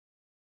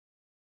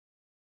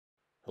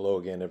Hello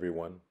again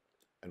everyone,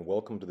 and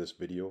welcome to this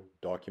video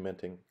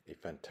documenting a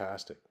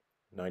fantastic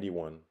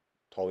 91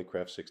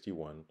 Tollycraft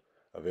 61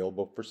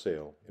 available for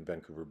sale in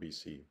Vancouver,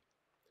 BC.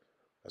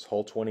 As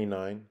Hull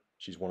 29,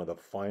 she's one of the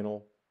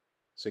final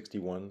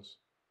 61s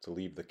to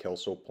leave the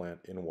Kelso plant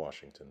in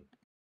Washington.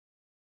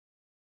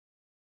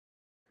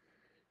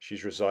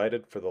 She's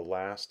resided for the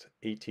last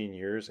 18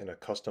 years in a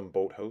custom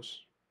boathouse,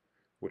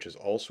 which is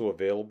also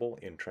available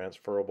in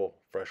transferable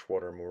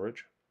freshwater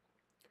moorage.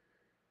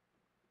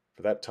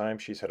 For that time,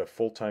 she's had a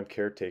full-time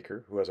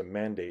caretaker who has a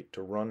mandate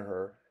to run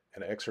her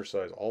and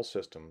exercise all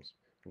systems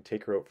and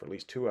take her out for at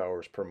least 2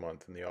 hours per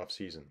month in the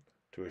off-season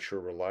to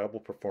assure reliable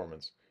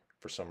performance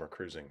for summer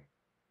cruising.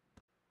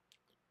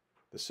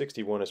 The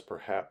 61 is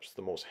perhaps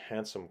the most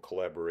handsome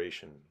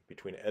collaboration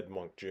between Ed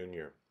Monk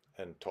Jr.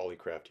 and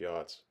Tollycraft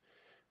Yachts.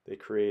 They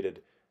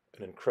created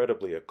an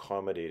incredibly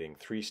accommodating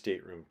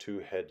 3-stateroom,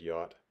 2-head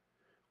yacht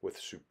with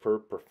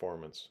superb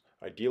performance,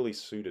 ideally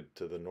suited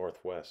to the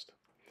Northwest.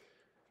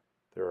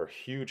 There are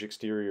huge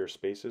exterior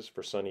spaces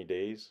for sunny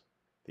days,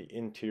 the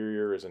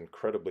interior is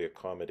incredibly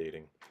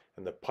accommodating,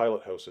 and the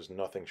pilot house is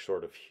nothing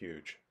short of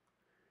huge.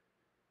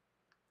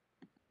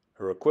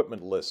 Her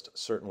equipment list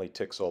certainly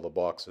ticks all the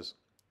boxes.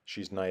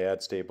 She's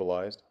NIAD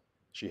stabilized,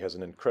 she has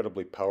an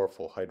incredibly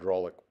powerful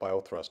hydraulic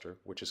biothruster,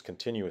 which is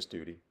continuous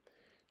duty.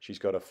 She's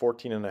got a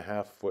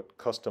 14.5-foot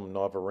custom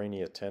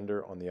Navarrania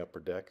tender on the upper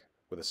deck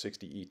with a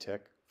 60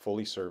 E-Tech,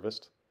 fully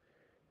serviced,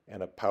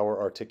 and a power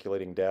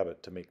articulating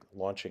davit to make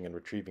launching and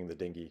retrieving the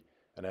dinghy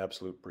an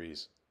absolute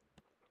breeze.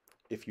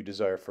 If you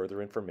desire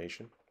further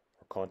information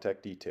or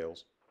contact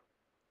details,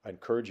 I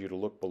encourage you to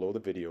look below the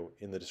video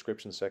in the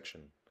description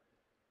section.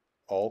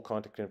 All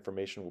contact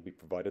information will be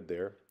provided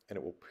there, and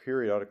it will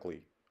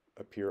periodically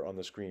appear on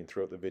the screen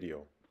throughout the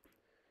video.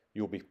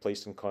 You will be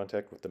placed in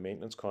contact with the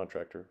maintenance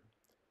contractor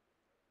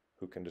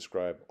who can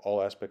describe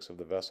all aspects of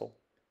the vessel,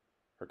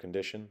 her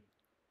condition,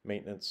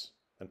 maintenance,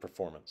 and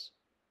performance.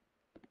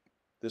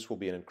 This will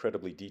be an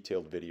incredibly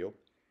detailed video.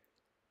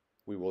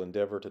 We will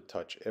endeavor to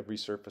touch every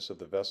surface of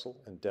the vessel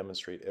and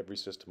demonstrate every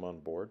system on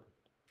board.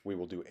 We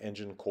will do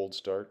engine cold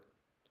start,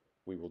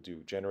 we will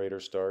do generator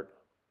start,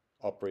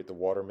 operate the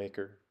water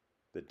maker,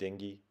 the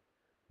dinghy,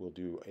 we'll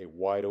do a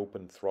wide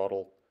open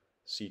throttle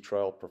sea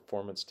trial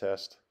performance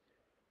test,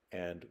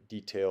 and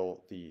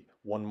detail the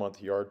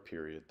 1-month yard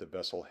period the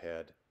vessel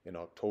had in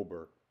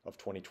October of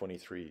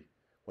 2023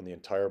 when the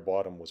entire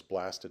bottom was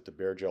blasted to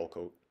bare gel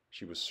coat,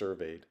 she was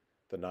surveyed,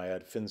 the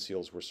NIAD fin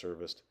seals were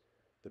serviced,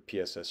 the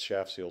PSS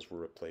shaft seals were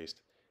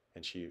replaced,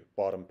 and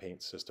bottom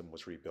paint system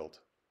was rebuilt.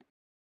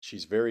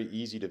 She's very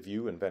easy to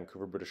view in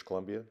Vancouver, British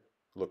Columbia.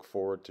 Look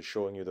forward to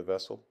showing you the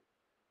vessel,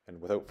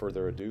 and without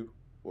further ado,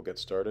 we'll get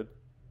started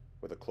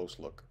with a close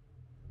look.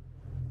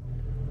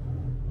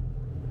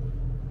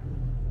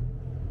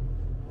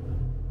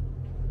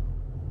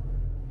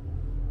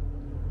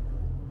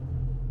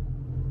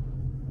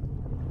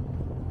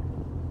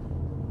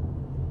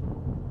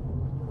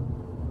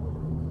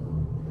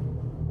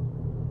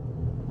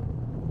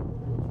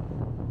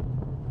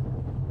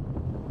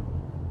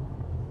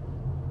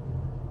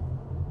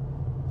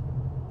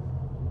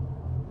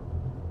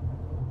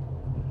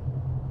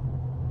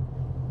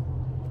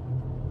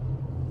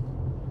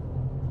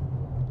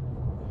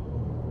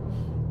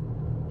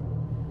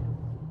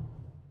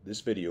 This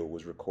video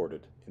was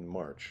recorded in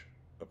March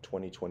of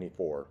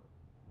 2024.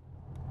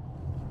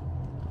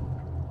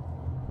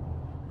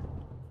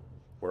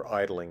 We're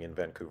idling in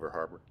Vancouver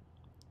Harbor.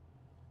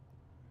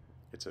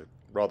 It's a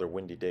rather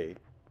windy day.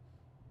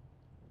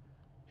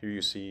 Here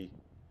you see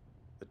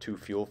the 2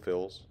 fuel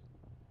fills.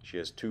 She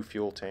has 2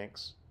 fuel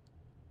tanks,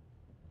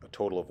 a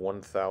total of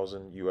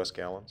 1,000 US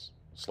gallons,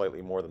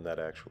 slightly more than that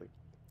actually.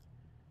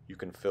 You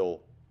can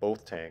fill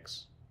both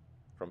tanks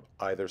from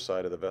either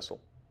side of the vessel.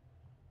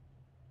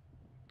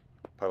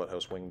 Pilot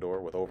house wing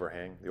door with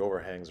overhang. The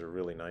overhangs are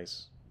really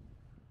nice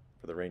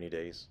for the rainy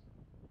days.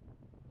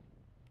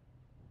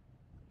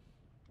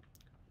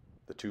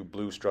 The 2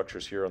 blue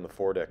structures here on the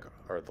foredeck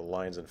are the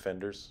lines and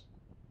fenders.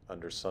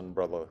 Under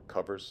sunbrella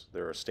covers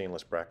there are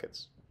stainless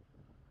brackets.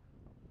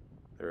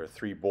 There are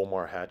 3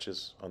 Bolmar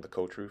hatches on the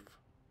coach roof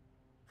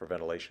for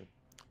ventilation.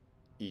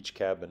 Each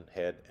cabin,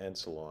 head, and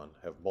salon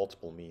have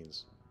multiple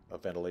means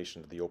of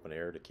ventilation to the open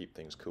air to keep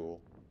things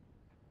cool.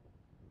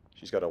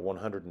 She's got a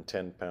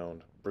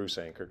 110-pound Bruce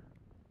anchor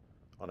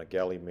on a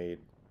galley-made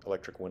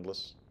electric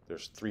windlass.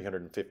 There's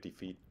 350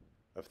 feet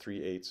of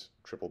 3/8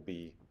 triple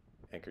B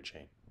anchor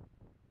chain.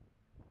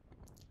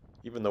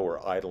 Even though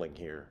we're idling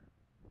here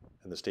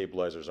and the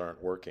stabilizers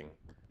aren't working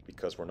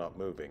because we're not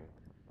moving,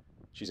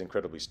 she's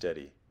incredibly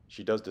steady.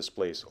 She does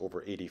displace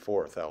over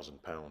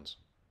 84,000 pounds.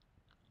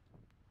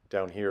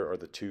 Down here are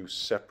the 2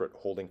 separate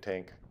holding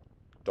tank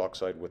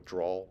dockside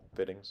withdrawal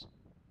fittings.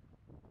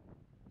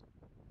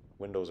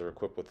 Windows are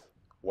equipped with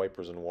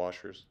wipers and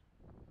washers.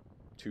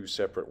 2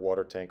 separate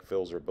water tank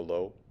fills are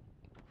below.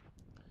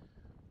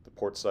 The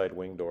port side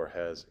wing door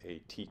has a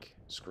teak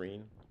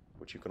screen,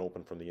 which you can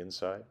open from the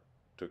inside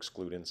to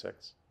exclude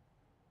insects.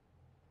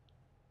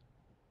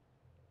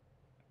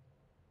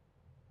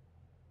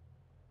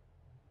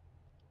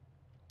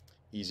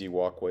 easy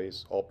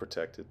walkways, all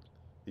protected.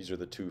 These are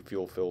the two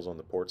fuel fills on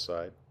the port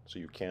side, so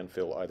you can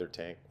fill either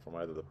tank from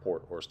either the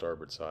port or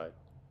starboard side.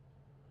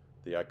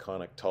 The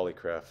iconic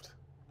Tollycraft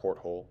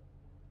porthole.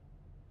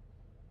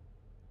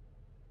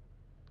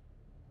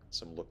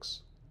 Some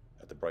looks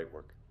at the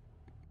brightwork.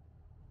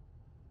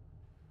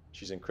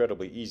 She's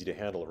incredibly easy to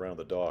handle around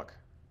the dock.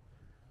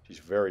 She's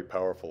very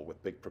powerful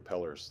with big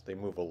propellers. They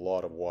move a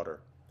lot of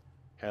water.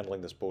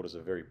 Handling this boat is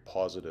a very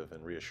positive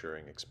and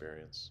reassuring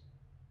experience.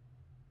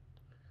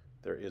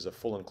 There is a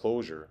full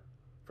enclosure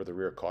for the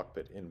rear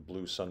cockpit in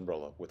blue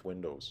sunbrella with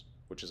windows,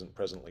 which isn't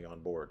presently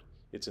on board.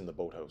 It's in the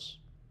boathouse.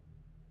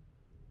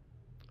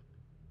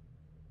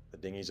 The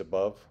dinghy's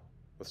above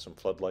with some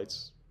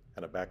floodlights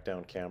and a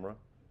back-down camera,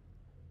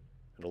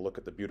 and a look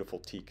at the beautiful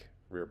teak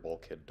rear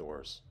bulkhead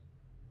doors.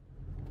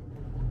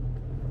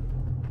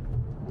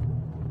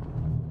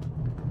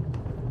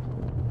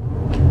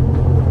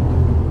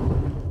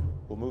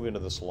 We'll move into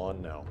the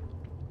salon now.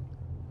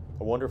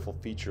 A wonderful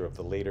feature of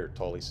the later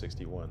Tolly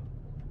 61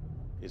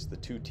 is the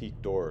two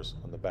teak doors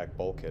on the back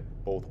bulkhead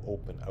both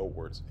open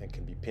outwards and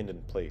can be pinned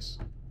in place,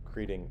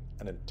 creating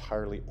an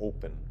entirely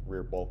open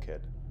rear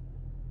bulkhead.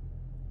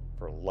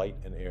 For light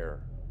and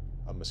air,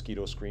 a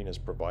mosquito screen is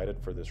provided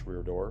for this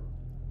rear door.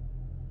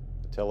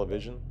 The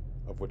television,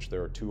 of which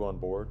there are two on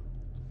board,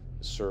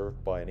 is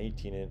served by an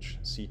 18-inch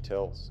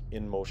C-Tel's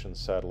in-motion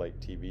satellite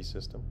TV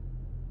system.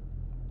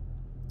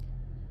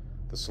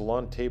 The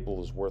salon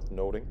table is worth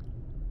noting.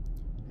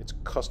 It's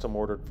custom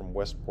ordered from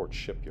Westport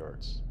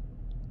shipyards,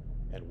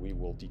 and we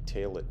will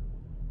detail it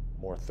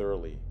more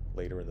thoroughly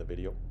later in the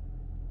video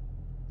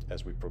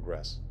as we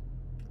progress.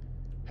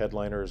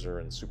 Headliners are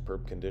in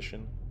superb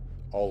condition.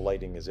 All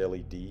lighting is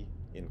LED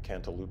in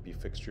cantilupe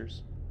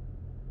fixtures.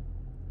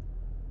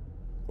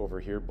 Over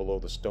here below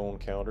the stone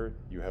counter,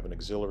 you have an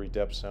auxiliary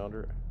depth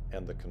sounder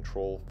and the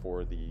control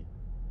for the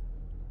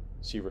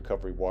sea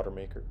recovery water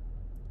maker.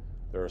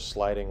 There are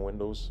sliding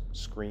windows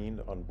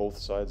screened on both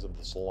sides of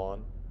the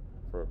salon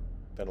for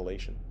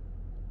ventilation.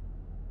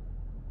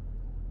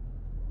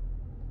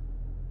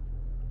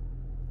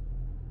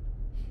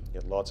 You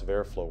get lots of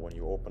airflow when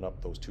you open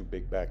up those two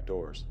big back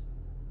doors.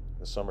 In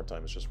the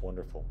summertime, it's just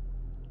wonderful.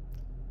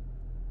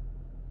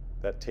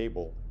 That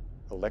table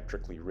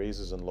electrically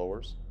raises and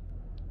lowers.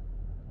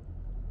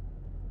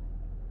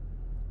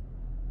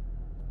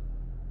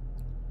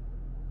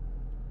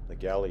 The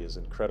galley is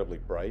incredibly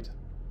bright.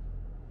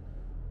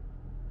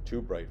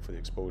 Too bright for the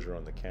exposure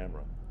on the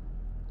camera.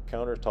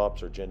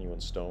 Countertops are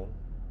genuine stone.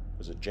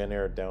 There's a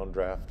Gen-Air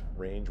downdraft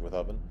range with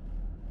oven.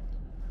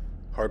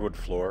 Hardwood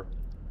floor.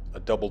 A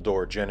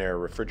double-door Gen-Air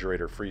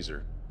refrigerator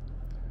freezer.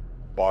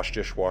 Bosch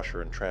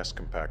dishwasher and trash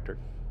compactor.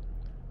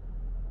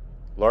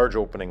 Large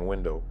opening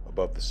window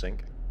above the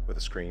sink with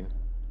a screen.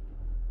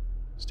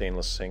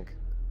 Stainless sink.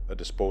 A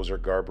disposer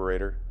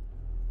garburator.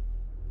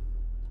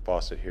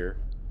 Faucet here.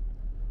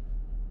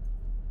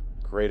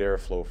 Great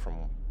airflow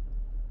from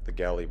the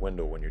galley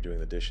window when you're doing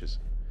the dishes.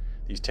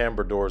 These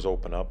tambour doors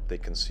open up. They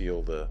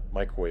conceal the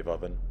microwave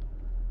oven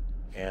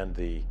and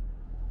the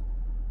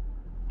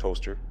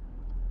toaster.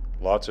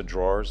 Lots of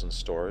drawers and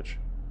storage.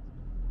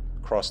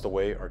 Across the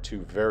way are two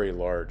very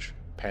large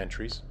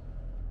pantries.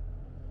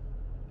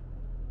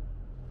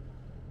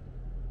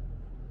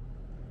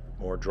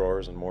 More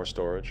drawers and more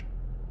storage.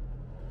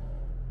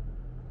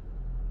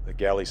 The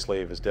galley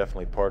slave is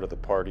definitely part of the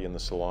party in the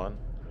salon.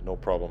 No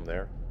problem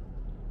there.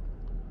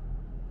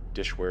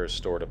 Dishware is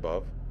stored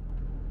above.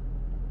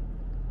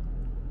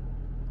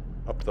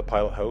 Up to the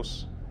pilot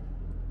house.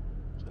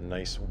 It's a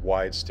nice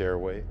wide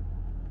stairway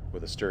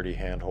with a sturdy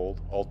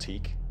handhold, all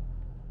teak.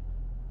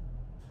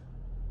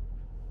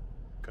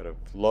 Got a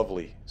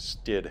lovely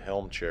Stid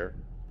helm chair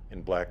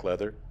in black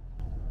leather.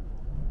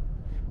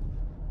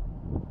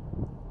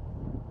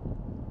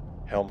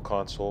 Helm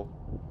console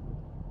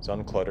is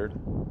uncluttered.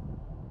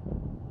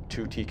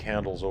 Two teak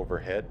handles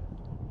overhead.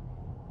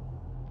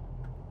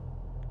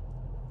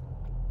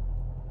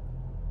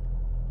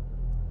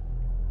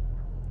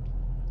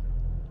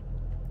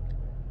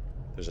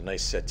 There's a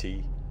nice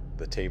settee,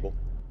 the table.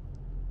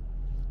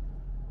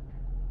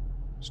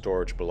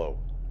 Storage below.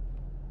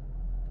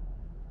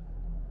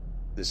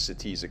 This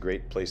settee is a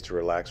great place to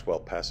relax while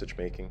passage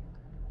making.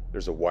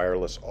 There's a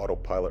wireless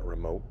autopilot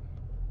remote,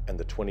 and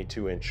the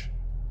 22-inch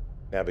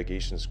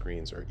navigation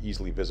screens are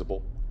easily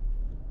visible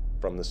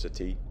from the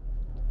settee.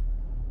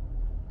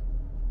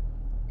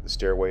 The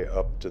stairway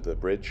up to the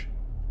bridge.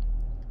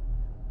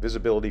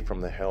 Visibility from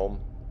the helm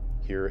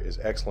here is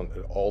excellent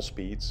at all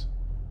speeds.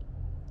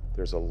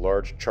 There's a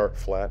large chart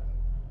flat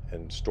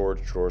and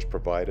storage drawers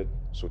provided,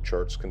 so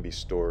charts can be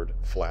stored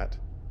flat.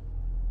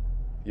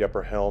 The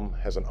upper helm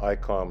has an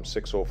ICOM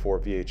 604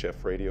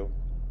 VHF radio,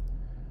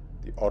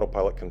 the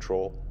autopilot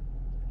control,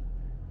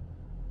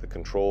 the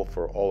control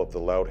for all of the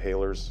loud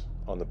hailers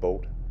on the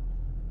boat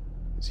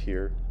is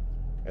here,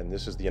 and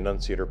this is the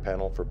annunciator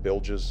panel for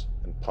bilges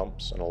and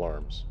pumps and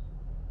alarms.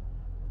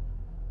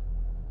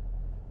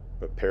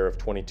 A pair of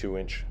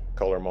 22-inch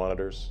color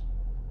monitors.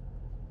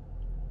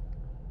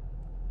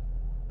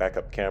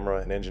 Backup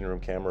camera and engine room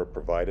camera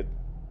provided.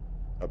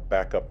 a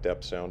backup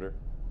depth sounder.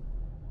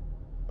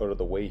 Out of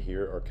the way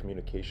here are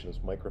communications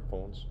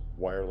microphones,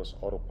 wireless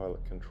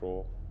autopilot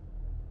control,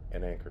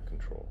 and anchor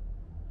control.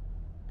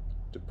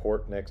 To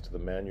port next to the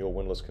manual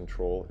windlass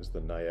control is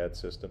the Nayaad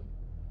system.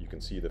 You can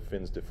see the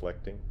fins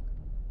deflecting.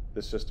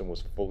 This system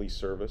was fully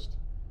serviced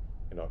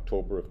in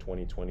October of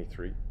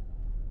 2023.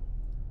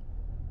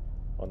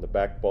 On the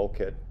back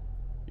bulkhead,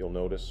 you'll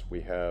notice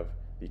we have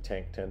the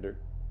tank tender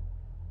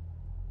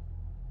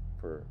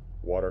for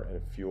water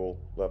and fuel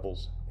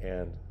levels,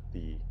 and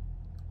the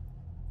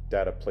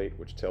data plate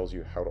which tells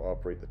you how to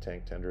operate the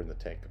tank tender and the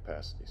tank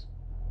capacities.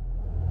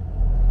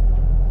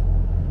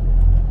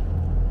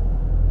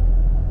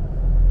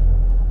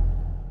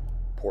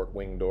 Port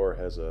wing door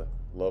has a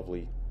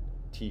lovely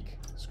teak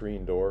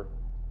screen door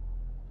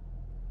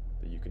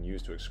that you can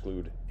use to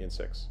exclude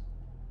insects,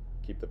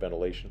 keep the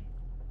ventilation.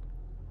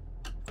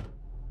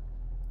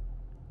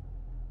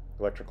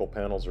 Electrical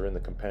panels are in the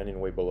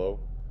companionway below,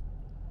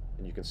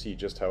 and you can see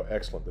just how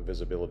excellent the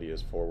visibility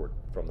is forward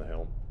from the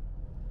helm.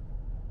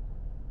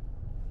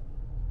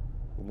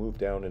 We'll move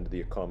down into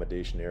the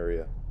accommodation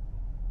area.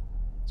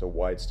 It's a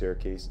wide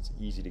staircase, it's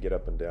easy to get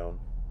up and down.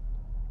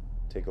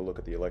 Take a look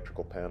at the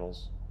electrical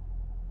panels.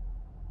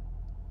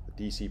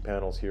 The DC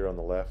panels here on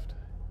the left,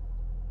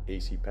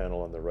 AC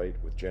panel on the right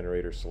with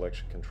generator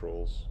selection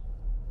controls.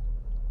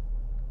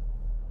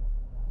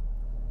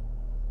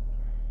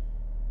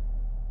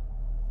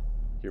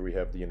 Here we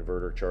have the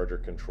inverter charger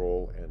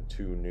control and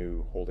two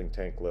new holding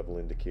tank level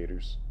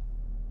indicators.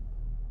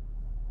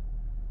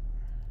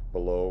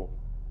 Below,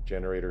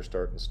 generator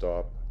start and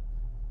stop,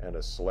 and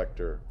a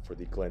selector for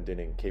the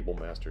Glendinning Cable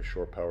Master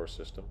shore power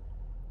system.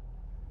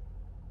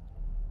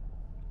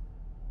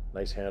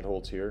 Nice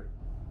handholds here.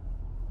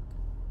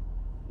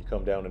 You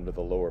come down into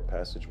the lower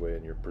passageway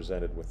and you're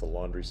presented with the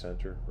laundry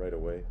center right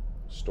away,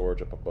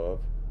 storage up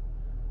above.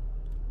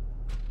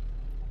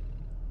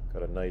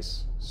 Got a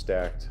nice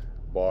stacked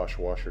Bosch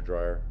washer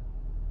dryer,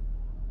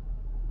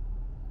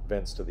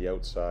 vents to the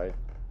outside,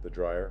 the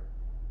dryer,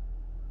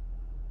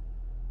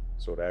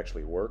 so it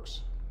actually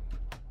works.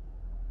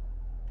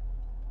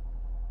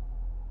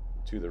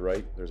 To the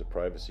right, there's a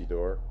privacy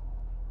door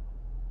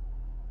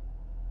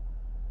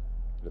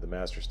into the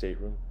master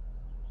stateroom,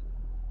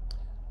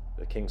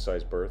 a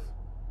king-size berth,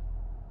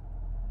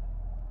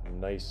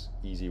 nice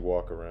easy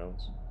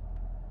walk-arounds.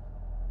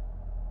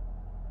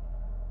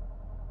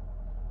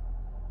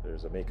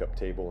 There's a makeup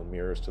table and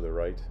mirrors to the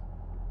right,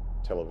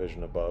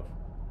 television above.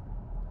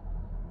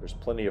 There's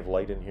plenty of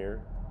light in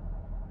here.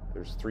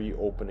 There's 3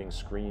 opening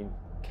screen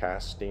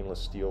cast stainless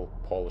steel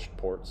polished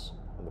ports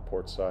on the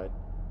port side.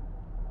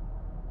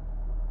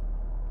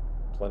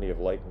 Plenty of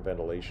light and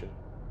ventilation.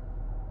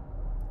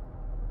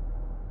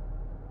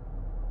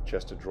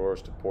 Chest of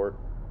drawers to port.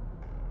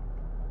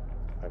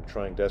 I'm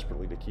trying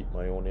desperately to keep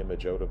my own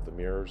image out of the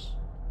mirrors.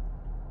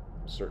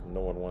 I'm certain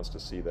no one wants to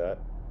see that.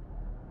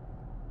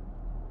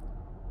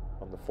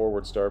 On the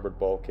forward starboard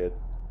bulkhead,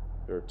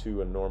 there are 2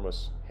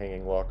 enormous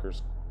hanging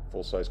lockers,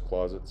 full-size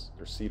closets.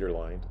 They're cedar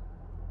lined.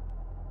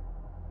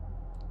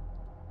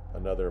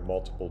 Another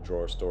multiple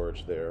drawer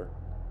storage there.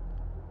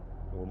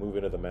 We'll move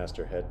into the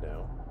master head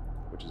now,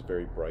 which is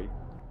very bright.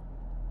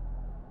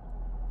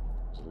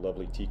 There's a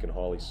lovely teak and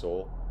holly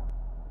sole.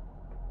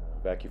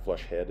 Vacuum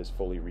flush head is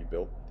fully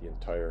rebuilt. The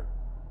entire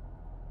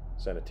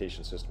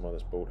sanitation system on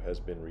this boat has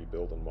been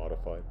rebuilt and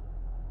modified.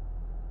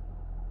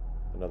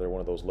 Another one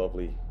of those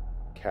lovely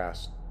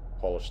cast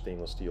polished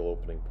stainless steel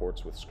opening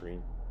ports with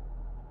screen.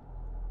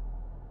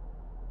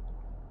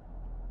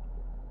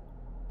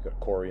 Got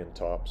Corian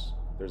tops.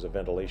 There's a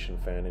ventilation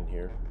fan in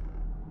here.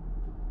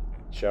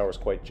 Shower's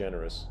quite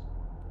generous.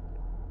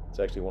 It's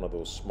actually one of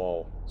those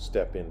small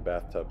step-in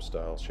bathtub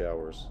style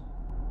showers.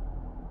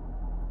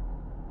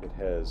 It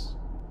has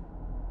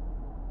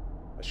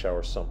a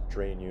shower sump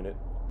drain unit,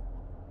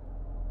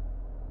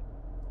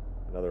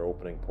 another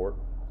opening port.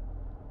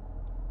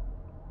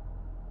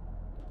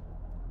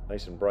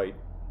 Nice and bright.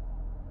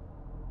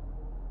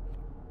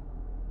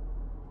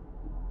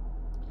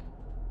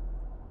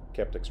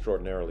 Kept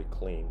extraordinarily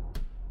clean.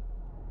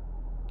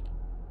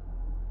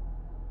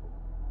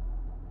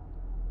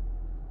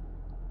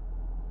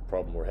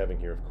 Problem we're having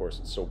here, of course,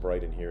 it's so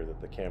bright in here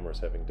that the camera is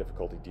having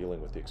difficulty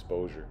dealing with the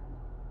exposure.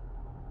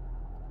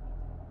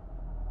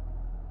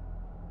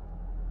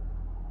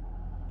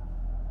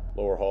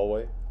 Lower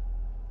hallway.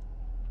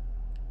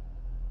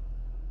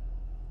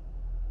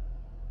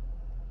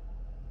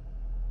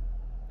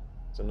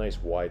 It's a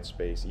nice wide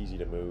space, easy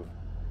to move.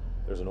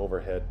 There's an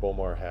overhead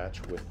Bomar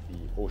hatch with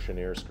the ocean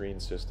air screen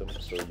system,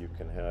 so you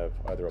can have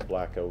either a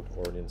blackout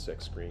or an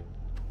insect screen.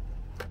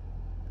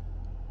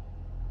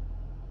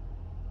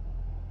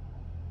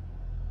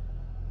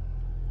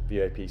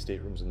 VIP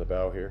staterooms in the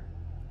bow here.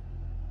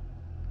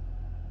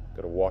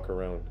 Got a walk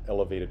around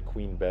elevated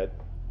queen bed.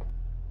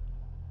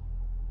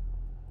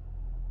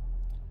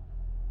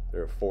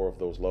 There are 4 of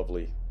those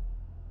lovely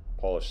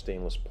polished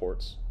stainless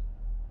ports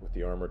with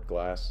the armored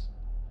glass.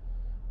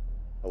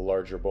 A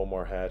larger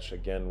Bomar hatch,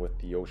 again with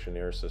the ocean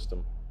air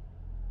system.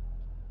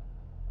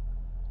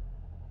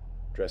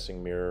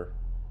 Dressing mirror,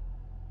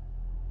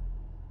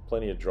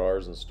 Plenty of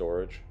drawers and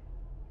storage.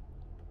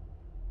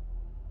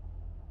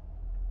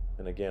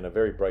 And again, a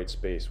very bright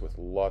space with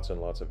lots and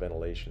lots of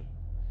ventilation.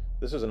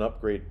 This is an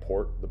upgrade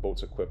port. The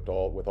boat's equipped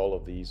with all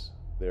of these.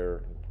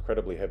 They're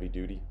incredibly heavy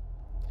duty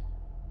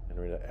and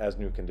are in as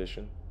new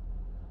condition.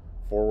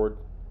 Forward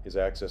is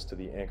access to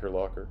the anchor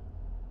locker.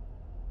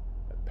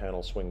 That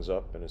panel swings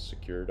up and is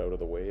secured out of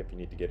the way if you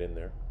need to get in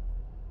there.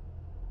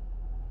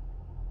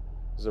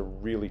 This is a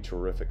really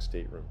terrific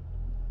stateroom.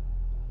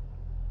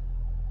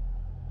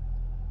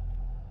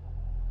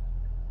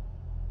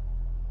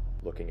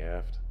 Looking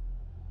aft.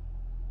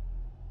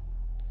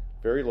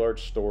 Very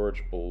large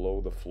storage below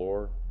the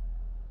floor.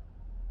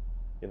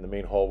 In the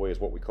main hallway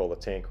is what we call the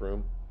tank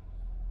room.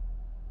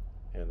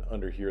 And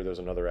under here there's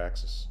another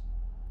access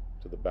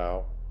to the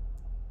bow.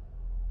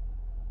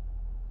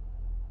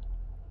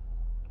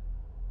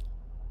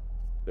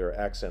 There are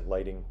accent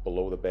lighting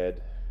below the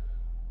bed.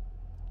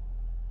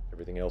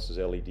 Everything else is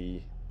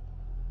LED.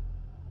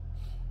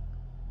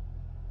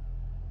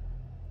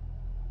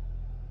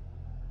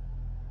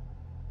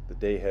 The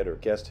day head or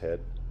guest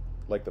head,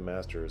 like the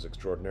master, is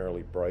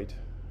extraordinarily bright.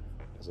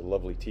 It has a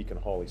lovely teak and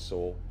holly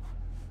sole.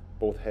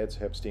 Both heads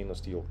have stainless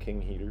steel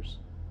king heaters,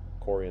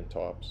 Corian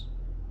tops,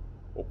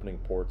 opening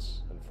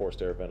ports, and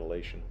forced air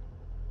ventilation.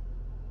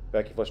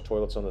 Vacuum flush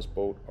toilets on this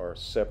boat are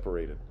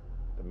separated.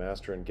 The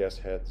master and guest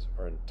heads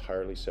are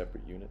entirely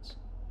separate units.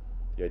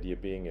 The idea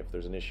being, if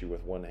there's an issue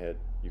with one head,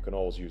 you can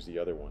always use the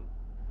other one.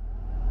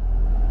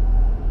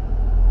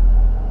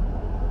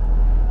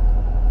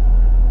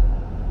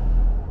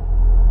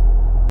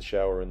 The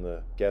shower in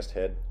the guest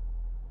head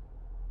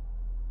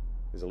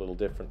is a little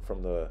different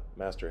from the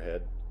master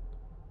head.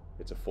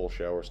 It's a full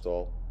shower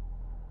stall.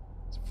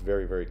 It's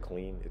very, very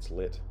clean. It's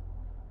lit.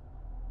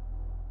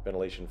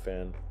 Ventilation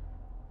fan.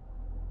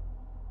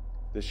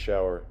 This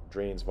shower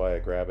drains via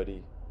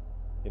gravity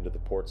into the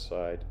port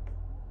side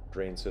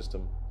drain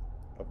system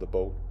of the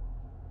boat.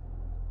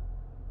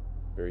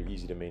 Very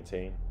easy to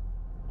maintain.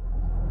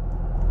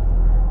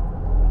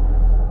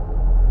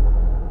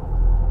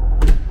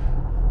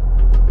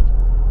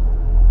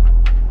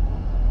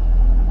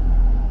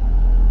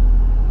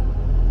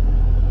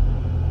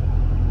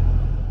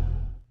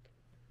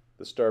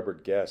 The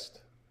starboard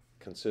guest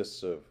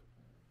consists of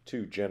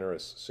two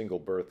generous single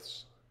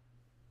berths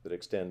that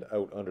extend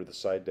out under the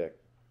side deck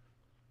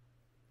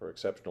for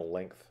exceptional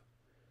length.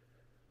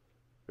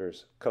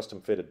 There's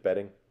custom fitted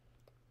bedding,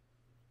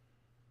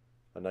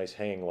 a nice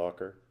hanging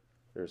locker.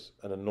 There's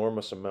an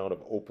enormous amount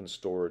of open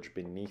storage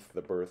beneath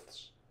the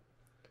berths.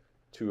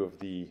 Two of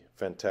the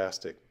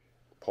fantastic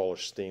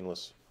polished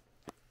stainless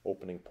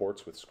opening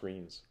ports with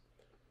screens.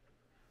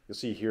 You'll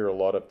see here a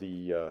lot of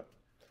the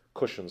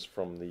cushions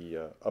from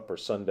the upper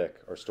sun deck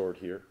are stored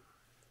here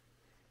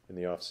in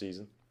the off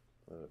season.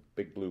 A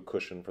big blue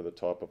cushion for the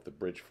top of the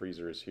bridge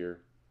freezer is here.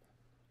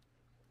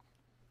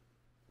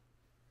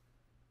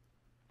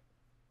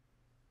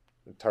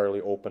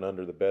 Entirely open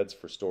under the beds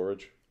for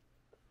storage.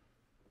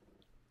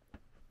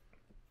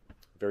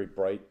 Very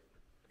bright,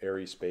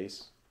 airy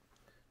space.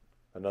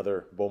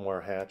 Another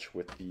Bomar hatch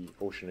with the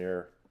ocean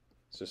air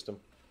system.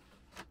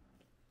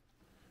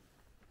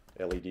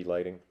 LED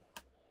lighting.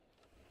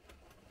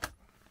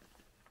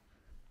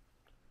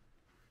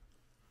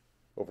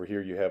 Over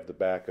here you have the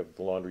back of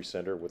the laundry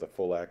center with a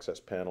full access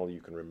panel you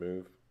can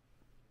remove.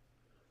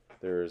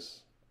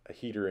 There's a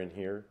heater in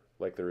here,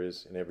 like there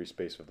is in every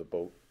space of the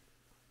boat.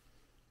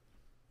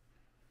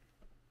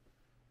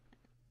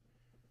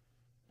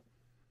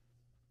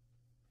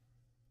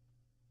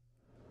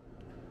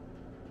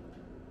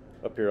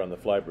 Up here on the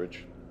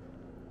flybridge,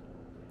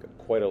 got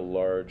quite a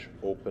large,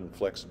 open,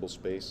 flexible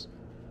space.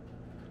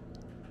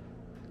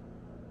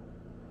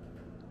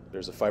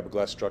 There's a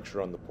fiberglass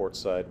structure on the port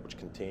side which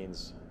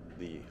contains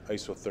the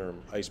isotherm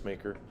ice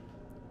maker,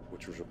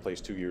 which was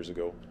replaced 2 years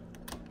ago,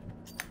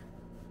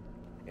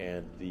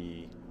 and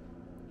the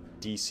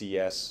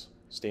DCS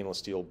stainless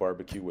steel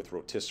barbecue with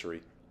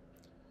rotisserie,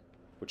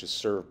 which is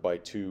served by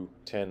two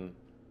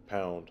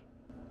 10-pound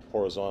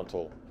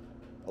horizontal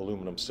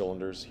aluminum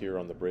cylinders here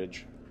on the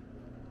bridge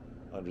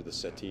under the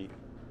settee.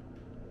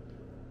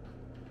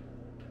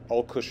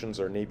 All cushions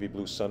are navy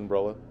blue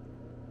sunbrella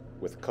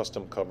with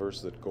custom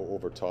covers that go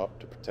over top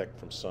to protect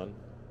from sun.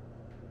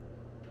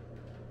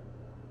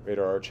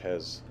 Radar arch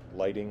has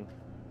lighting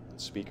and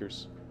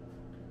speakers.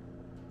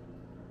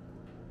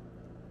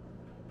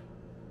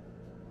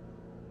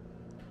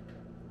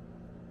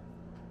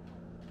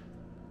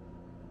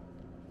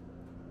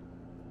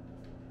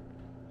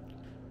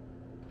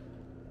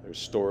 There's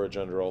storage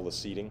under all the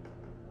seating.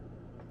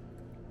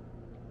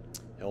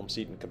 Helm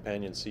seat and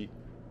companion seat,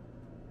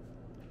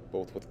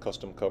 both with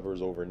custom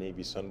covers over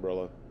navy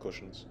sunbrella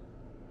cushions.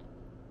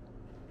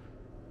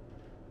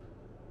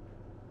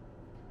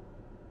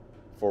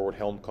 Forward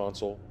helm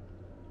console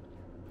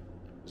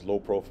is low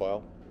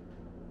profile,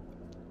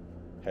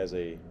 has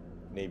a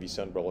navy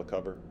sunbrella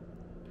cover.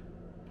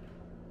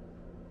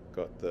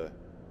 Got the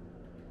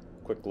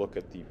quick look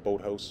at the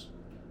boathouse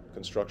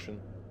construction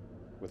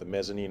with a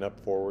mezzanine up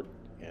forward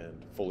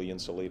and fully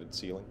insulated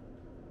ceiling.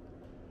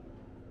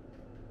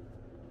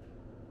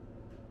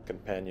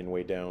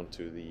 companionway down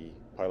to the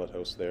pilot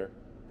house there.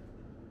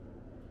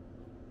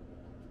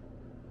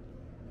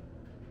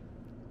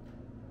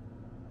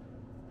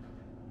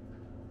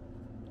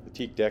 The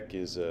teak deck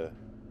is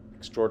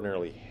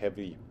extraordinarily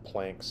heavy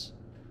planks.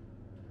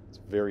 It's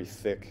very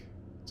thick.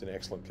 It's in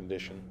excellent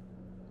condition.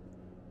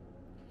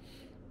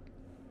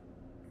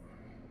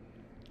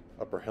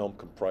 Upper helm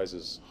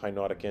comprises high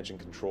nautic engine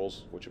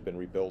controls, which have been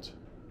rebuilt.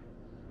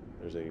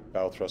 There's a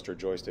bow thruster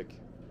joystick,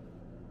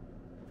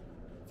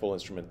 full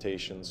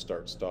instrumentation,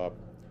 start-stop,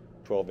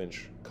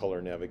 12-inch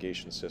color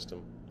navigation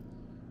system,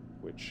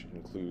 which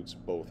includes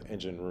both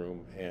engine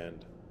room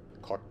and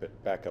cockpit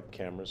backup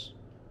cameras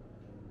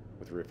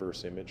with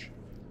reverse image.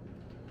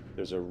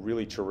 There's a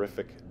really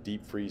terrific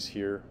deep freeze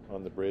here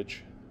on the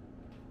bridge.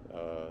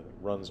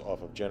 Runs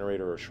off of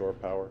generator or shore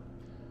power.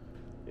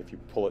 If you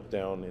pull it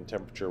down in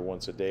temperature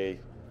once a day,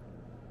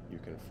 you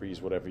can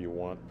freeze whatever you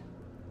want.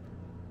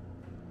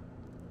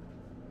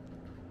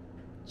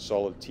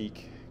 Solid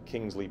teak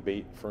Kingsley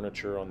bait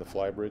furniture on the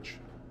flybridge.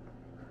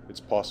 It's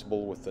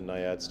possible with the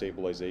Nayaad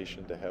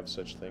stabilization to have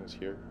such things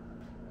here.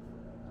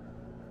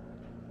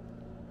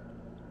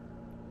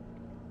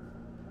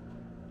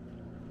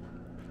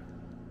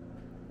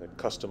 The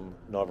custom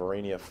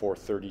Navarania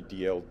 430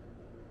 DL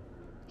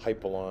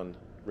Hypalon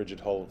rigid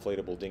hull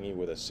inflatable dinghy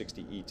with a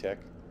 60 E-Tech.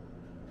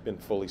 Been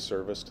fully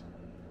serviced,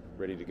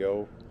 ready to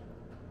go.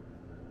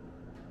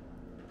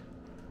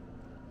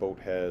 Boat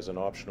has an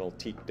optional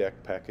teak deck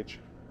package.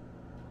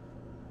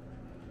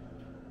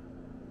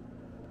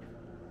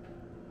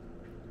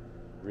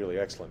 Really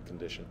excellent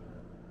condition.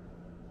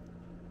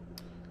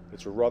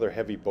 It's a rather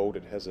heavy boat.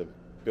 It has a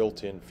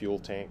built-in fuel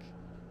tank,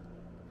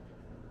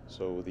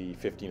 so the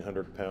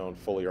 1,500-pound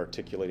fully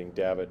articulating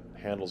davit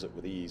handles it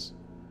with ease.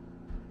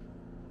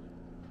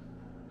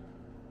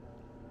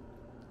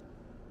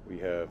 We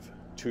have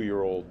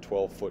 2-year-old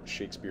 12-foot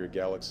Shakespeare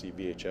Galaxy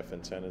VHF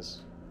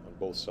antennas on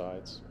both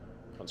sides,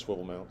 on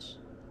swivel mounts.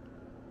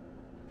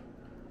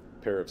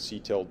 A pair of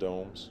C-tail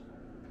domes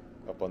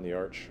up on the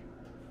arch.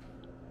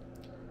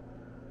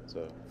 It's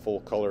a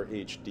full-color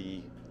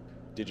HD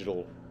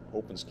digital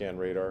open scan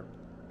radar.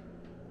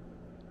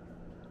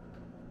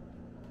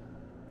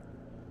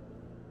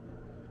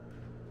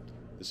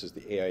 This is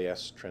the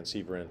AIS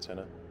transceiver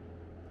antenna.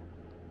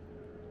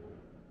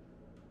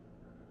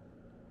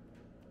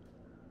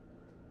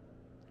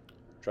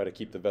 Try to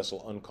keep the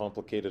vessel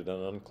uncomplicated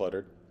and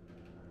uncluttered.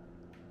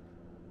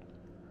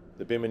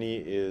 The bimini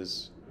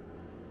is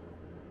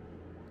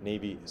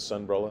navy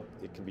sunbrella.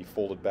 It can be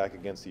folded back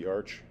against the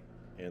arch,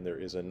 and there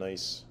is a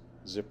nice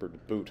zippered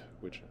boot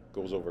which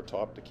goes over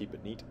top to keep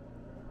it neat.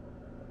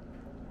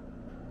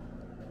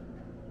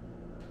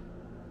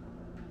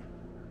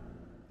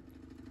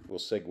 We'll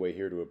segue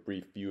here to a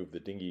brief view of the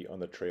dinghy on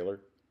the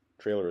trailer.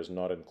 Trailer is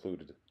not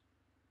included.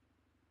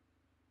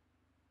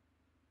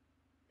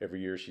 Every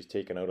year she's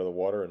taken out of the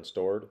water and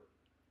stored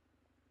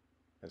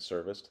and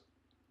serviced.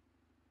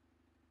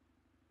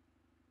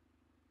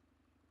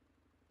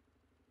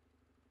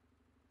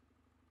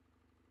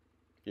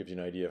 Gives you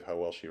an idea of how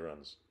well she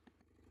runs.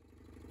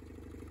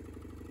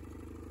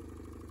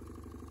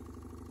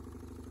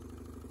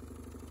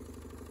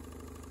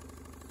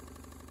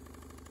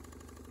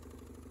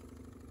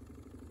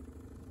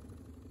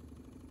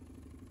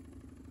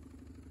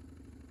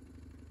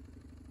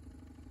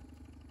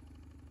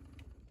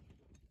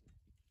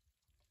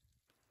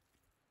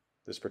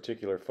 This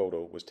particular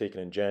photo was taken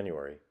in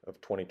January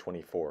of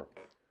 2024,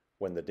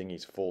 when the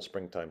dinghy's full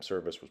springtime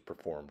service was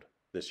performed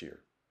this year.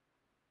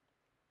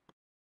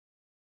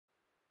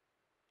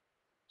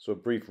 So a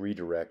brief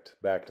redirect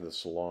back to the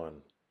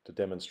salon to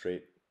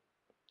demonstrate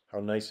how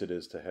nice it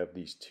is to have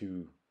these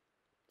two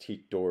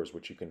teak doors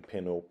which you can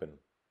pin open.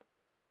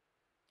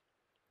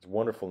 It's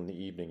wonderful in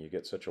the evening. You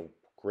get such a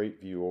great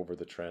view over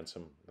the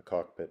transom, the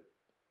cockpit.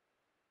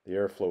 The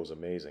airflow is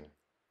amazing.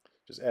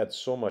 Just adds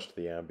so much to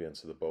the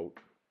ambience of the boat.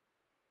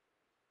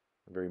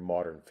 A very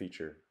modern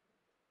feature.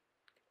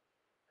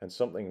 And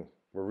something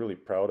we're really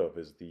proud of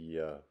is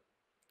the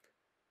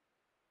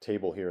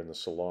table here in the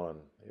salon.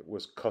 It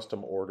was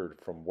custom ordered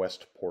from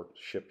Westport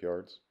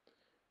shipyards.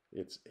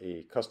 It's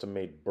a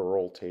custom-made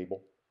burl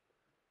table,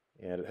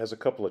 and it has a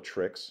couple of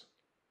tricks.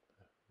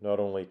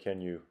 Not only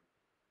can you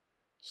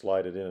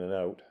slide it in and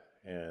out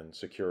and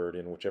secure it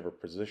in whichever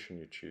position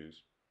you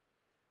choose,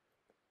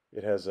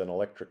 it has an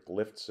electric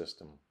lift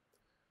system,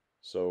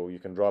 so you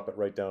can drop it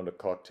right down to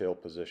cocktail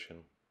position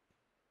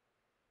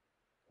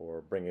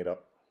or bring it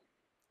up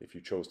if you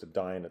chose to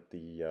dine at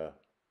the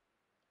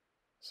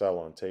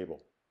salon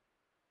table.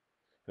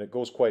 And it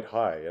goes quite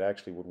high. It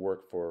actually would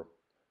work for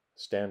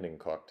standing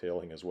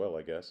cocktailing as well,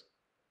 I guess.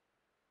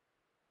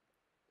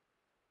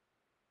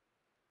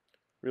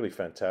 Really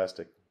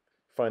fantastic.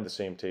 Find the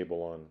same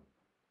table on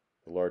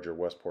the larger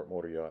Westport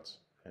motor yachts,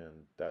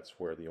 and that's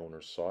where the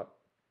owners saw it.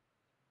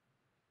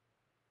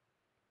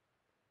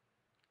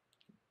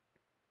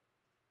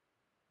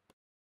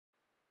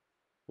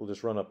 We'll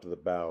just run up to the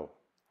bow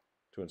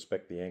to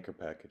inspect the anchor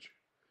package.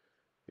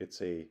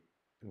 It's a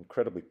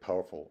incredibly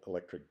powerful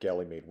electric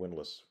galley-made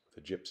windlass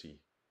with a gypsy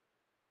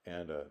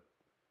and a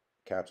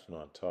capstan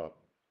on top.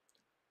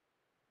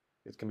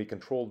 It can be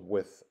controlled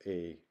with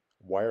a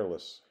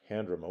wireless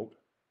hand remote,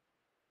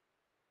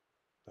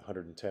 the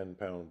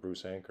 110-pound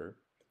Bruce anchor,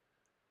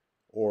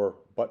 or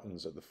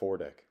buttons at the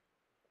foredeck.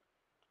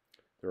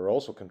 There are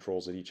also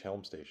controls at each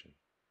helm station.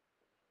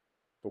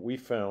 But we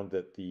found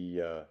that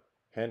the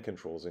hand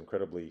control is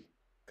incredibly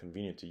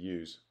convenient to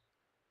use.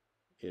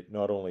 It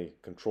not only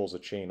controls the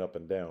chain up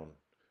and down,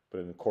 but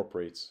it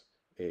incorporates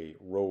a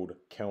rode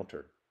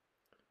counter.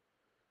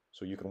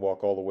 So you can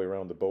walk all the way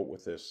around the boat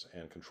with this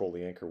and control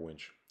the anchor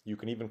winch. You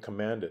can even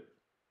command it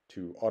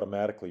to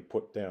automatically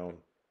put down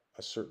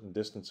a certain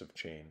distance of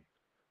chain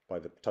by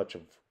the touch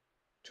of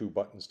two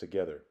buttons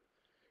together.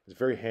 It's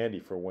very handy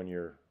for when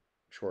you're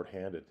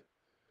short-handed.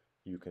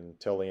 You can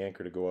tell the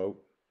anchor to go out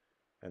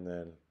and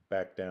then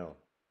back down.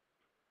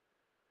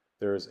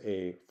 There's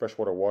a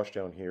freshwater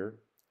washdown here,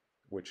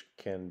 which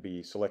can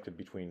be selected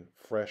between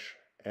fresh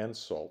and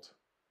salt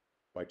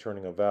by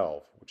turning a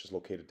valve, which is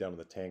located down in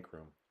the tank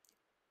room.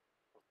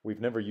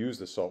 We've never used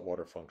the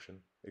saltwater function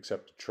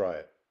except to try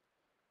it,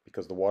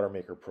 because the water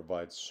maker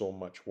provides so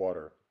much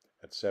water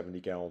at 70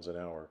 gallons an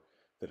hour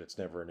that it's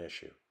never an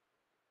issue.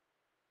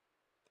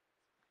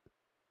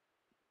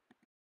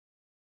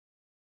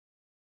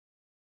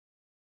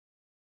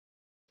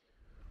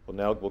 Well,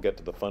 now we'll get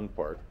to the fun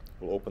part.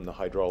 We'll open the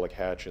hydraulic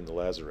hatch in the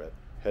lazarette,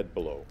 head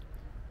below.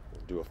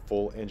 We'll do a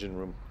full engine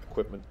room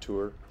equipment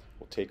tour.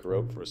 We'll take her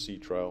out for a sea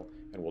trial,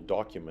 and we'll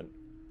document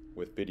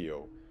with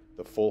video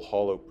the full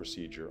haul-out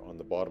procedure on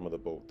the bottom of the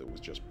boat that was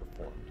just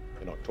performed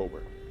in October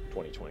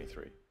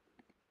 2023.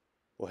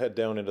 We'll head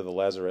down into the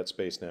lazarette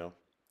space now.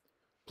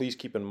 Please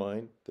keep in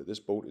mind that this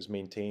boat is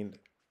maintained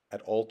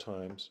at all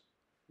times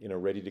in a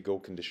ready-to-go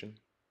condition.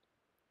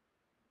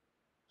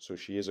 So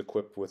she is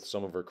equipped with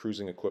some of her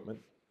cruising equipment.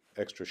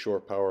 Extra shore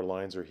power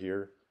lines are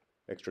here,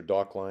 extra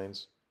dock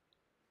lines,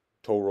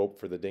 tow rope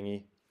for the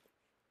dinghy.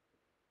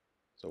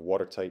 There's a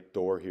watertight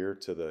door here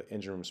to the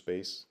engine room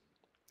space.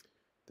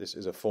 This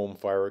is a foam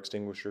fire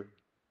extinguisher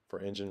for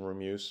engine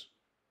room use,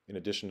 in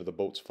addition to the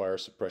boat's fire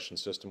suppression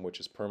system, which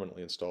is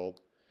permanently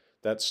installed.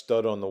 That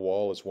stud on the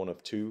wall is one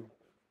of two,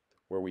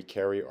 where we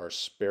carry our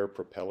spare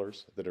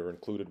propellers that are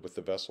included with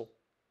the vessel.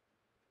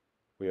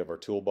 We have our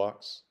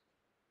toolbox.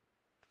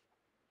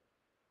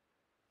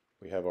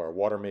 We have our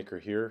water maker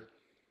here.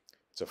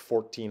 It's a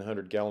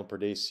 1,400 gallon per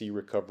day sea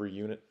recovery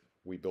unit.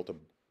 We built a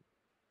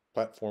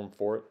platform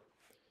for it.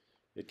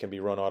 It can be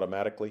run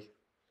automatically,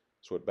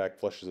 so it back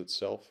flushes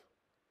itself.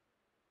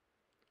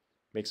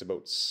 Makes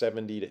about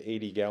 70 to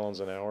 80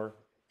 gallons an hour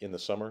in the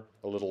summer,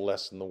 a little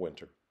less in the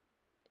winter.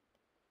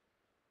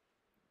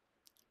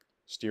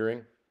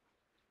 Steering.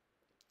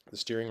 The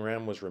steering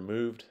ram was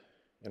removed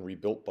and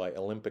rebuilt by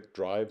Olympic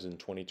Drives in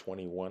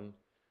 2021.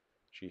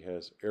 She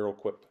has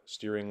Aeroquip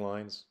steering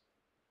lines.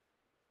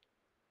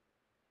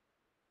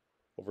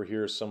 Over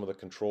here is some of the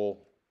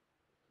control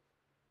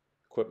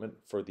equipment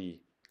for the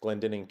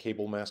Glendinning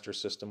Cable Master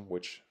system,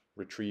 which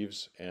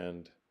retrieves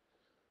and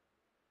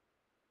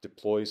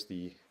deploys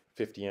the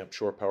 50 amp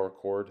shore power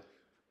cord.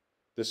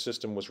 This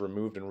system was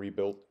removed and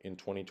rebuilt in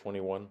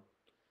 2021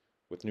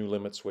 with new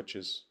limit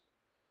switches,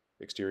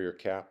 exterior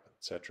cap,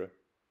 etc.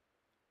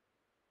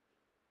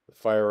 The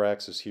fire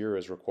axe is here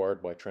as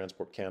required by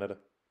Transport Canada.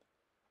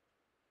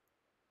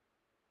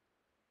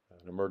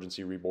 An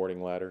emergency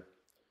reboarding ladder.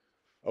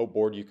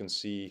 Outboard, you can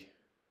see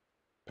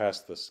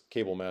past this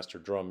Cable Master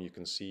drum, you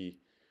can see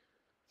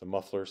the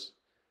mufflers.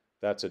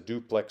 That's a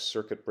duplex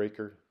circuit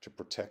breaker to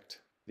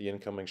protect the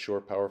incoming shore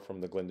power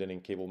from the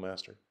Glendinning Cable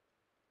Master.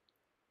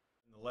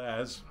 The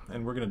LAS,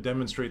 and we're going to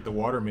demonstrate the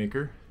water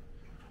maker,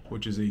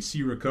 which is a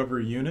sea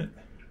recovery unit.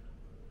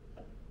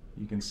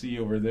 You can see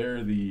over there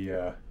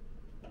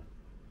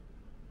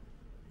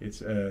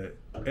it's a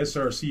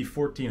SRC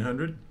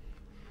 1400.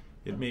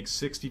 It makes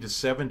 60 to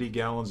 70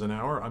 gallons an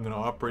hour. I'm going to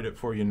operate it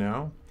for you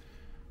now.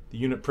 The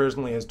unit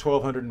presently has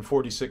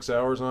 1,246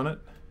 hours on it.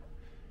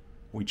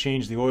 We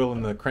changed the oil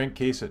in the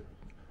crankcase at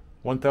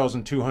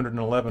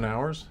 1,211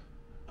 hours.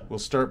 We'll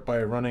start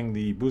by running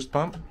the boost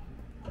pump.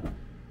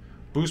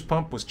 Boost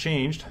pump was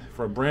changed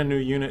for a brand new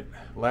unit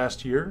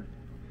last year.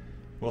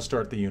 We'll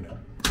start the unit.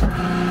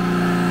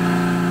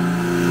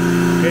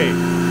 Okay.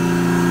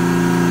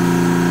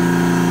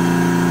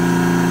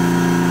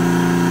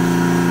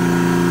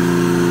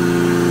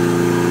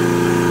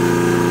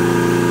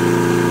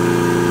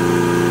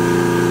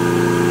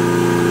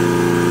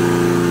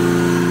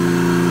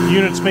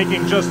 Unit's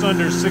making just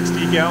under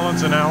 60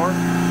 gallons an hour.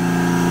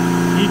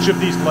 Each of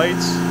these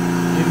lights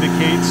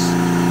indicates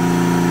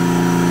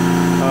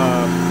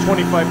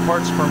 25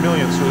 parts per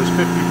million, so there's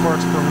 50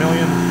 parts per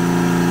million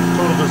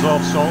total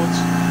dissolved solids.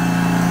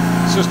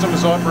 The system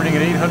is operating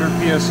at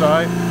 800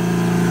 psi.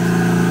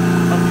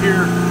 Up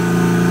here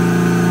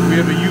we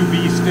have a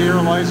UV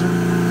sterilizer,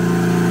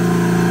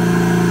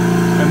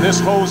 and this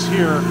hose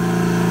here,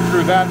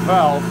 through that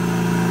valve,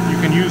 you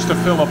can use to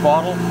fill a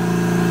bottle.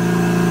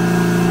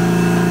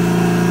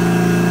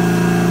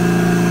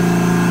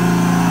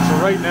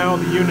 Right now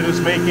the unit is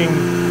making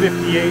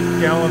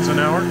 58 gallons an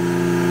hour.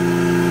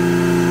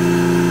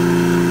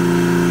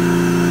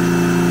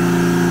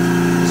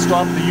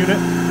 stop the unit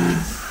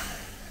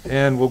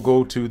and we'll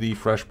go to the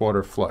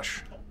freshwater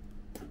flush.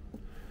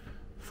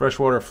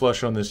 Freshwater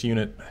flush on this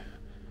unit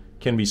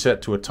can be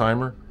set to a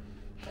timer.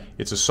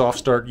 It's a soft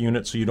start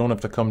unit, so you don't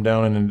have to come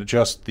down and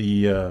adjust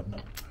the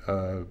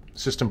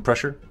system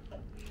pressure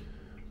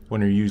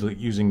when you're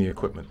using the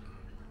equipment.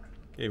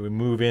 Okay, we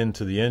move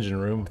into the engine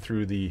room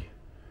through the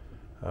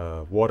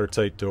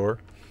watertight door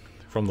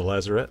from the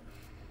lazarette,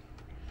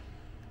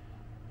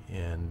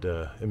 and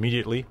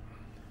immediately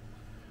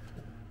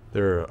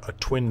there are a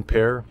twin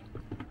pair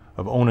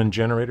of Onan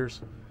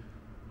generators.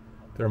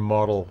 They're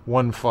model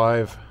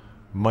 15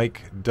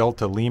 Mike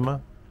Delta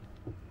Lima.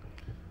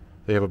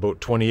 They have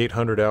about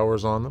 2,800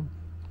 hours on them.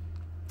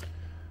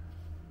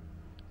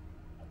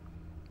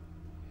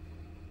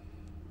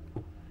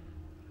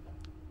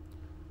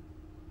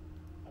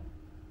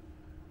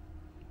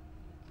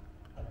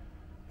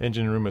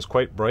 Engine room is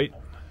quite bright.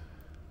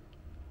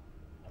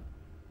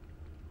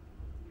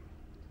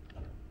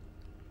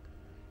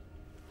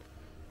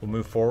 We'll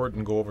move forward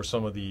and go over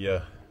some of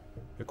the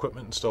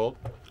equipment installed.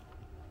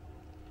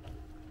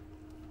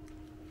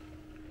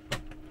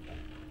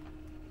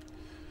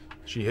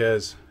 She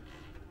has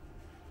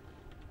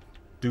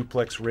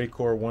duplex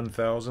Raycor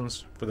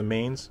 1000s for the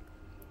mains.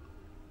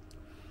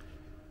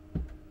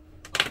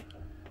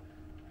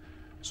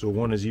 So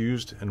one is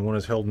used and one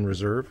is held in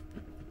reserve.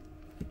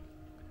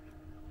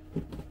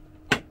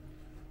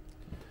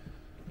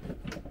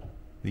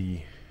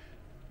 The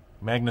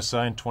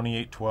Magnasign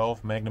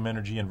 2812 Magnum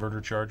Energy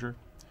inverter charger.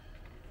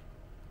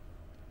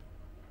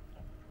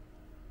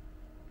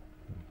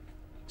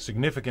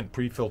 Significant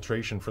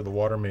pre-filtration for the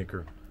water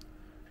maker.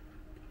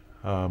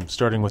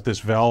 Starting with this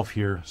valve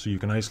here, so you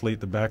can isolate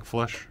the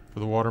backflush for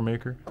the water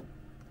maker.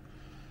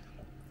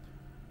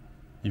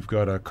 You've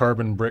got a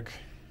carbon brick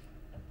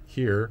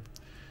here,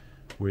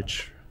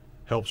 which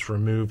helps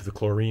remove the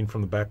chlorine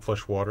from the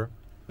backflush water.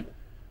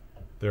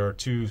 There are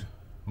two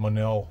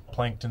Monel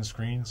plankton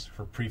screens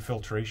for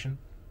pre-filtration.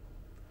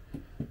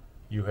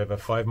 You have a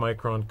 5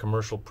 micron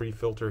commercial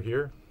pre-filter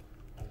here,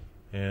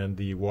 and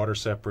the water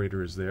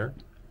separator is there.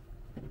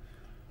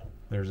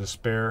 There's a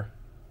spare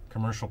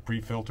commercial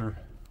pre-filter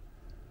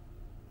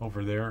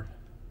over there,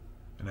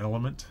 an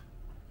Element.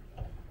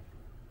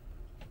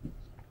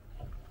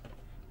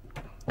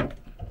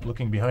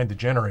 Looking behind the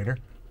generator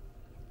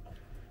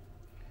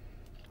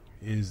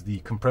is the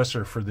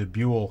compressor for the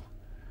Buell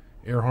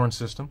air horn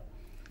system.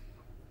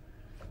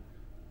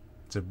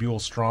 It's a Buell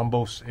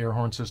Strombos air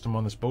horn system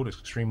on this boat. It's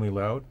extremely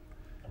loud.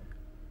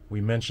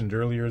 We mentioned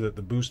earlier that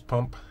the boost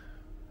pump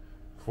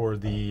for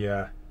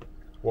the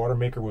water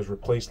maker was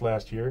replaced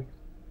last year.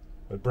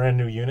 A brand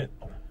new unit,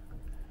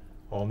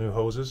 all new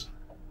hoses.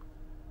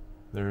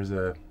 There's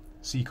a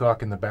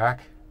seacock in the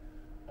back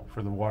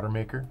for the water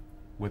maker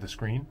with a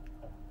screen.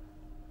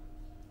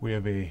 We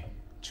have a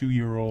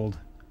 2-year-old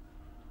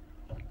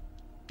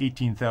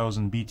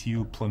 18,000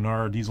 BTU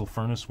planar diesel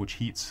furnace which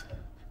heats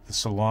the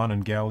salon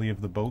and galley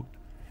of the boat,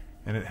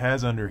 and it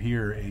has under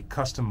here a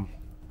custom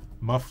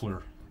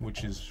muffler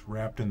which is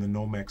wrapped in the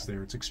Nomex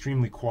there. It's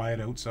extremely quiet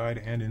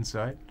outside and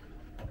inside.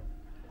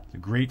 It's a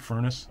great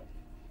furnace.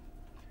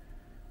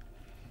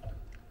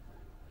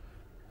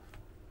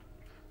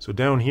 So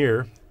down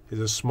here is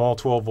a small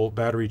 12-volt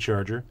battery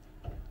charger.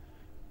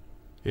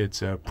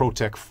 It's a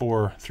Protec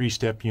 4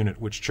 3-step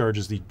unit which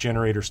charges the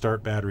generator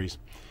start batteries,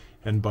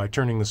 and by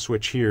turning the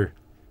switch here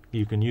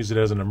you can use it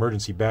as an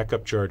emergency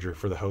backup charger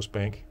for the house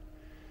bank.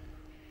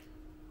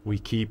 We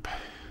keep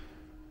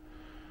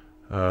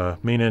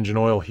main engine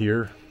oil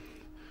here.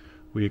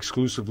 We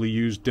exclusively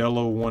use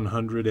Dello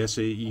 100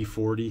 SAE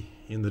 40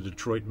 in the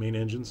Detroit main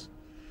engines.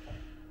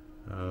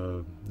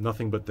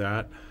 Nothing but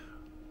that.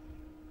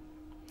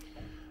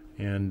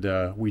 And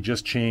we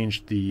just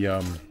changed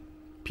the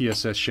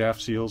PSS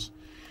shaft seals.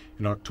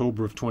 In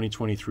October of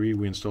 2023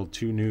 we installed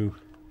 2 new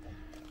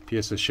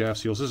PSS shaft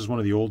seals. This is one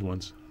of the old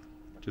ones.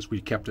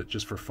 We kept it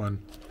just for fun.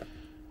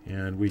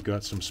 And we've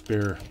got some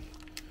spare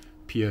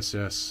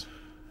PSS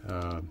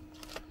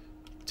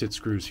tit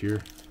screws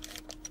here,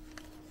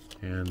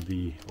 and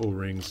the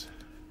O-rings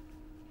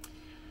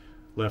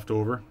left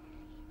over.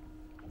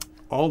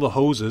 All the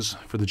hoses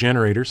for the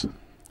generators,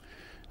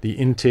 the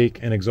intake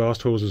and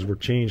exhaust hoses, were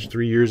changed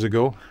 3 years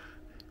ago.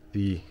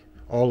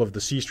 All of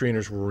the sea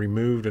strainers were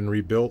removed and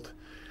rebuilt.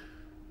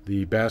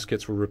 The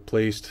baskets were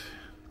replaced,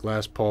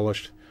 glass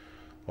polished,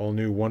 all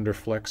new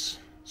Wonderflex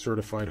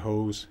certified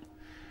hose.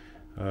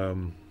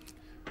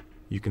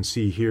 You can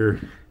see here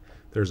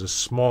there's a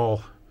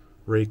small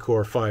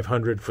Raycor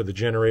 500 for the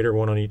generator,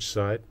 one on each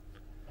side.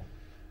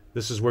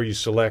 This is where you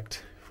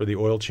select for the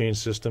oil change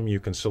system.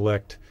 You can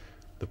select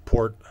the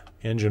port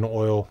engine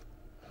oil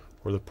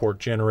or the port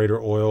generator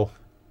oil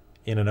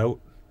in and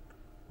out.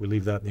 We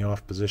leave that in the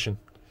off position.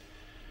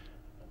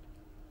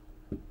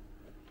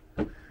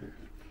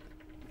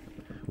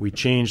 We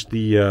changed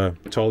the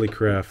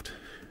Tollycraft,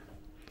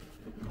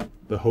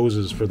 the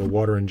hoses for the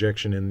water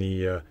injection in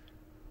the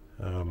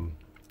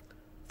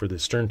for the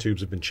stern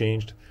tubes have been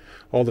changed.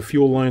 All the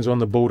fuel lines on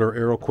the boat are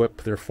Aeroquip.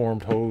 They're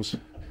formed hose.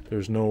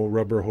 There's no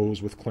rubber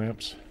hose with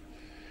clamps.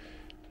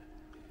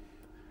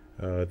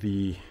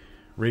 The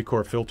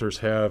Raycor filters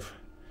have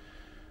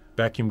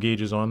vacuum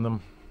gauges on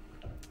them.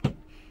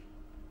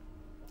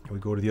 We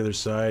go to the other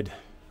side.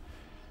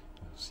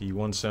 See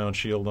one sound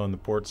shield on the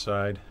port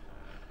side.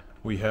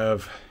 We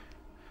have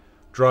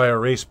dry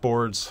erase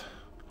boards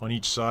on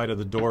each side of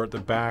the door at the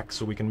back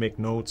so we can make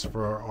notes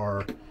for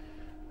our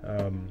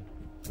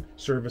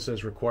service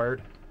as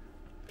required.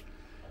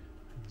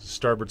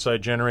 Starboard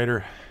side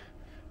generator,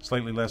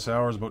 slightly less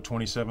hours, about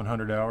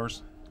 2,700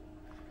 hours.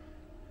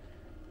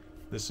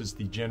 This is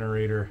the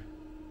generator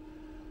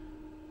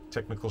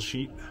technical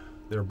sheet.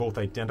 They're both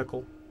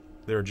identical.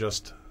 They're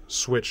just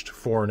switched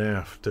fore and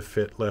aft to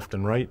fit left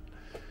and right.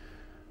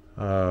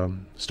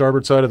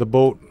 Starboard side of the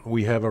boat,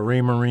 we have a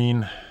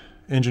Raymarine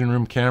engine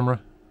room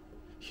camera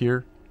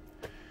here.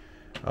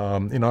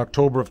 In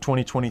October of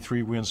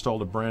 2023, we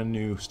installed a brand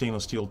new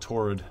stainless steel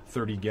Torrid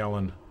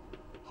 30-gallon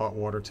hot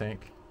water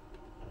tank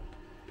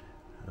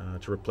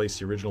to replace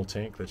the original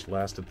tank that's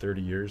lasted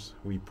 30 years.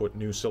 We put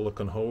new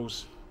silicone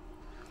hose,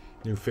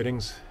 new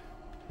fittings.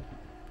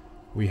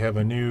 We have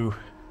a new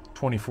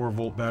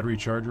 24-volt battery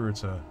charger.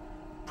 It's a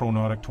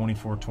ProNautic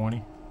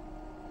 2420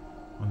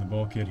 on the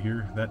bulkhead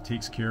here. That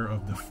takes care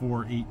of the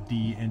 4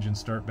 8D engine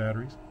start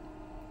batteries.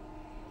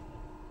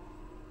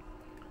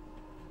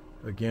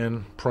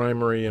 Again,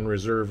 primary and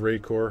reserve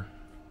Raycor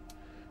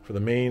for the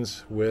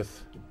mains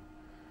with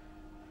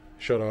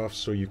shut-offs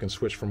so you can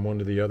switch from one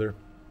to the other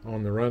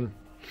on the run.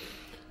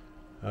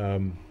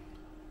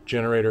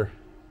 Generator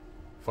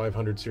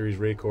 500 series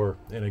Raycor,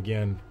 and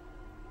again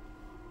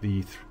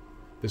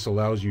this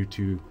allows you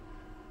to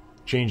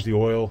change the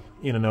oil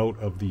in and out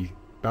of the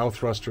bow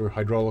thruster,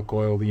 hydraulic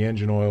oil, the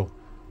engine oil,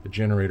 the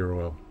generator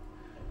oil.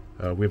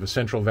 We have a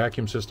central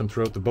vacuum system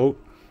throughout the boat.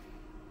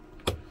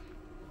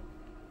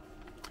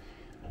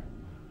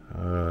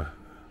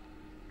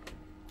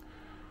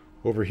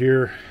 Over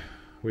here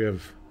we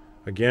have,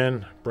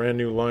 again, brand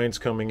new lines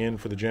coming in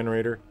for the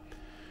generator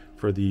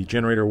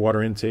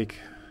water intake,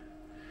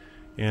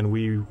 and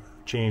we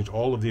changed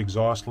all of the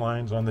exhaust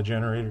lines on the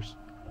generators.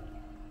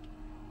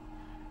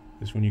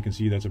 This one you can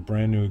see, that's a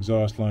brand new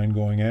exhaust line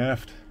going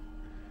aft.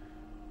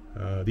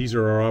 These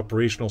are our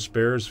operational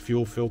spares,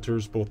 fuel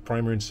filters, both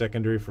primary and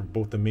secondary for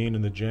both the main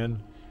and the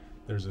gen.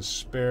 There's a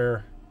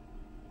spare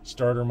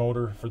starter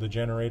motor for the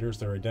generators,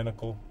 they're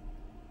identical.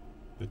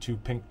 The two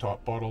pink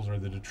top bottles are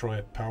the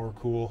Detroit Power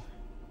Cool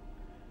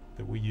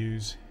that we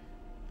use.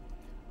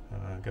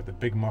 Got the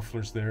big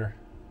mufflers there,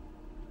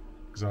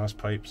 exhaust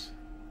pipes.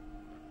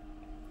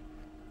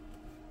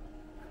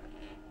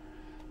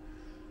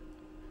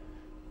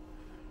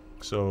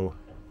 So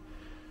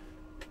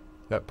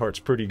that part's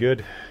pretty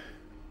good.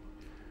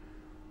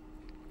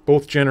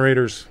 Both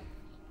generators,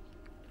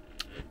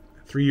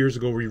 3 years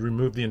ago we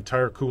removed the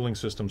entire cooling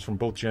systems from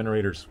both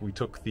generators. We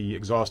took the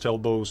exhaust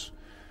elbows,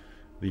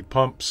 the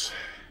pumps,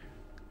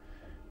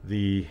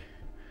 the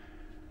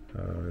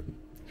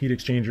heat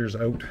exchangers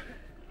out,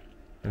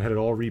 and had it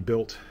all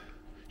rebuilt.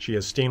 She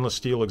has stainless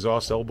steel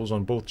exhaust elbows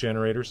on both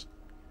generators.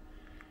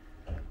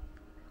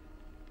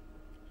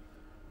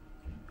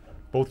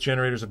 Both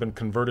generators have been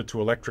converted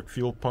to electric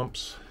fuel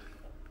pumps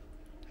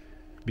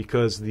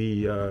because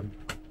the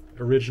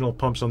original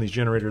pumps on these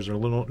generators are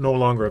no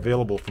longer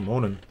available from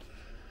Onan.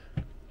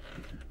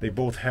 They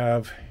both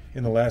have,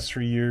 in the last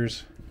 3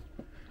 years,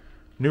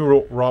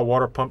 new raw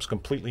water pumps,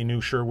 completely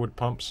new Sherwood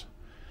pumps.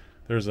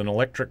 There's an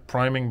electric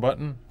priming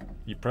button.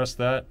 You press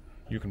that,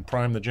 you can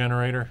prime the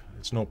generator.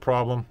 It's no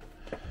problem.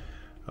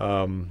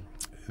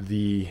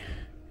 The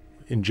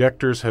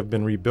injectors have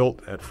been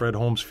rebuilt at Fred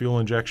Holmes Fuel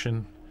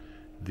Injection.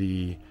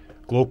 The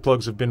glow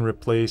plugs have been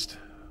replaced.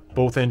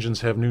 Both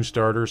engines have new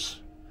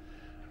starters,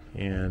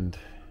 and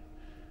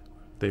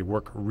they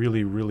work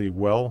really, really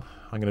well.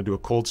 I'm going to do a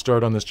cold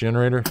start on this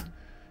generator.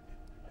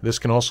 This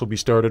can also be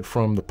started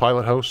from the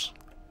pilot house.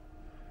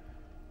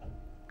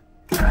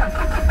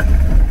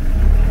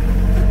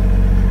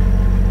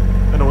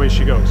 And away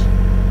she goes.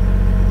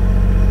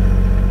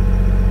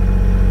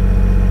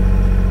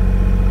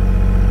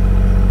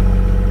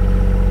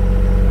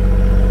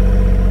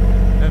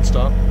 And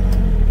stop.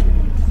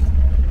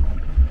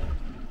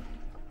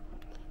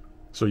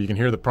 So you can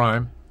hear the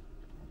prime.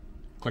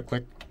 Click,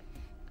 click.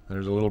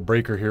 There's a little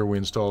breaker here we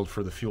installed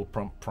for the fuel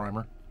pump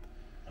primer.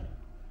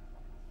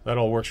 That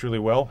all works really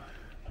well.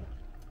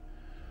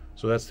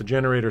 So that's the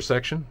generator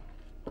section.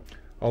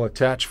 I'll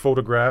attach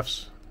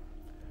photographs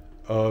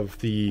of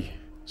the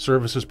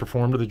services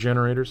performed to the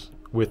generators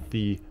with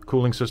the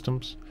cooling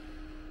systems.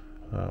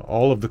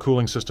 All of the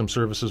cooling system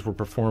services were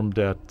performed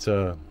at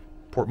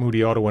Port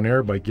Moody Auto and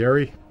Air by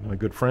Gary, my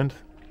good friend,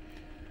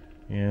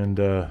 and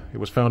it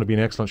was found to be in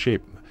excellent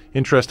shape.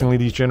 Interestingly,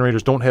 these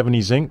generators don't have any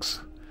zincs.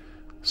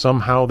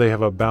 Somehow they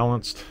have a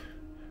balanced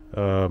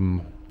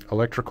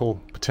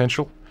electrical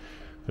potential.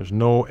 There's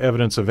no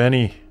evidence of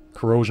any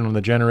corrosion on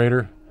the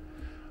generator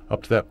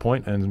up to that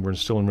point, and we're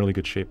still in really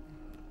good shape.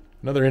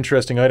 Another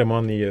interesting item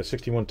on the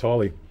 61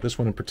 Tolly, this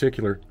one in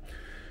particular,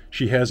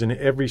 she has in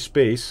every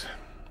space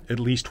at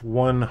least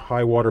one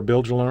high water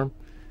bilge alarm.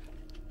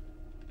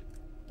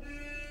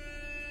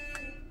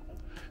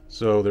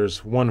 So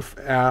there's one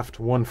aft,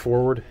 one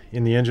forward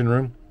in the engine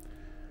room.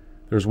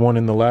 There's one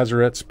in the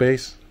lazarette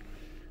space.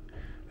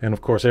 And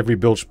of course every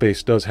bilge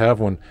space does have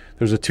one.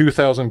 There's a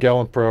 2,000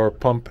 gallon per hour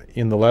pump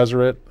in the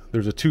lazarette.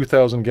 There's a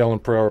 2,000 gallon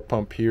per hour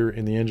pump here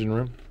in the engine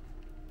room.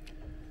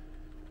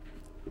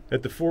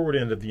 At the forward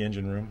end of the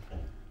engine room,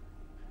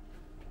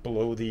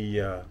 below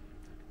the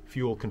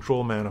fuel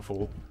control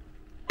manifold,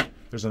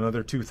 there's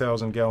another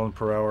 2,000 gallon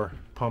per hour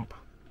pump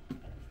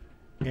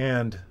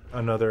and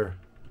another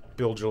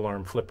bilge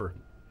alarm flipper.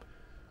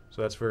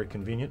 So that's very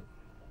convenient.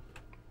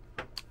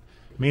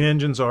 Main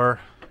engines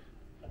are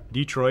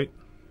Detroit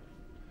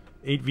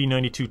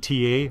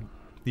 8V92 TA.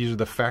 These are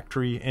the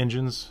factory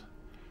engines.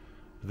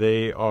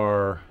 They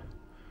are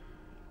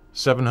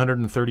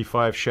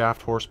 735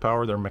 shaft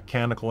horsepower. They're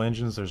mechanical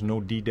engines. There's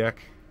no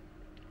D-deck.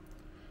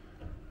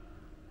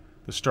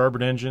 The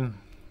starboard engine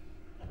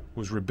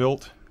was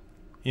rebuilt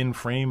in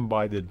frame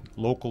by the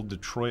local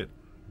Detroit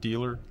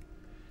dealer,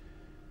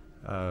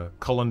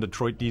 Cullen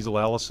Detroit Diesel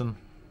Allison,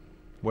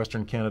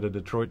 Western Canada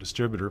Detroit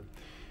distributor.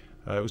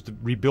 It was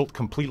rebuilt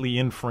completely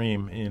in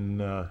frame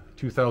in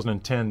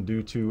 2010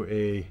 due to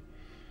a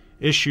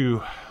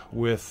issue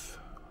with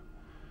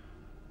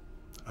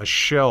a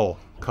shell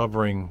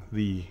covering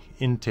the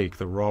intake,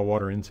 the raw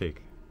water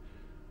intake.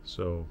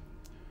 So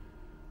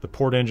the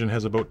port engine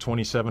has about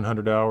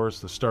 2,700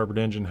 hours. The starboard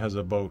engine has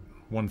about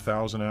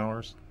 1,000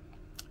 hours.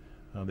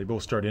 They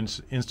both start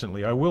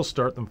instantly. I will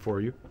start them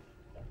for you.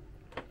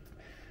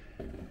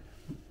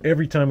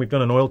 Every time we've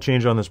done an oil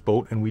change on this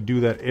boat, and we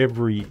do that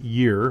every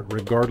year,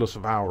 regardless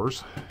of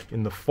hours,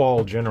 in the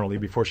fall generally,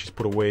 before she's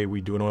put away,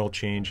 we do an oil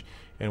change,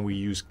 and we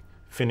use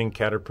Finning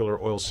Caterpillar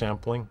oil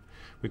sampling.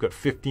 We've got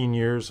 15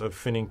 years of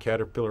Finning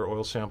Caterpillar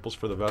oil samples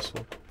for the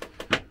vessel.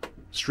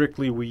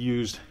 Strictly, we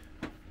used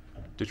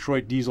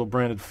Detroit diesel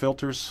branded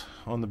filters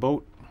on the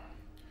boat.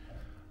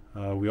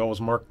 We always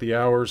mark the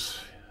hours.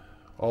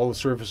 All the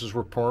services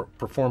were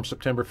performed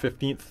September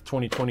 15th,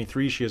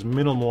 2023. She has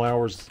minimal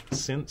hours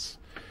since.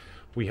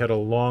 We had a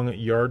long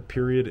yard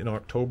period in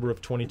October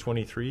of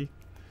 2023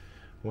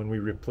 when we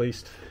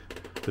replaced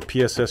the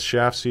PSS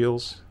shaft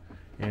seals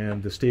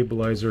and the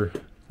stabilizer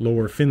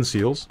lower fin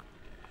seals.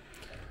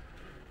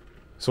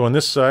 So on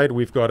this side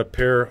we've got a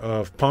pair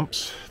of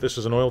pumps. This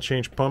is an oil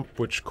change pump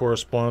which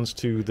corresponds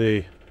to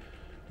the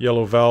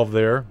yellow valve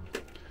there.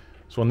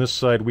 So on this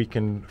side we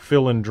can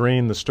fill and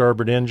drain the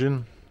starboard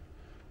engine,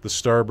 the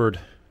starboard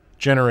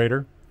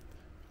generator,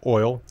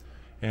 oil,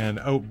 and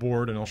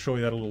outboard, and I'll show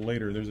you that a little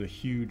later, there's a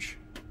huge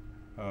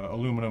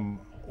aluminum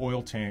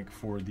oil tank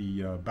for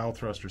the bow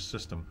thruster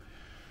system.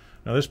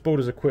 Now this boat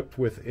is equipped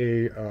with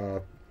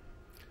a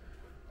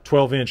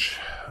 12-inch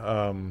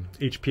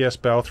HPS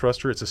bow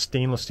thruster. It's a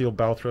stainless steel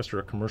bow thruster,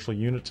 a commercial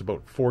unit. It's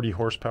about 40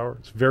 horsepower.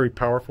 It's very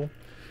powerful.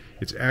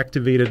 It's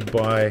activated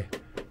by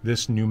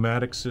this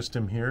pneumatic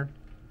system here.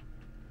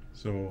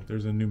 So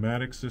there's a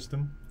pneumatic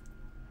system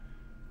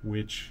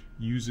which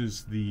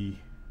uses the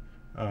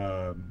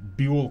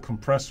Buell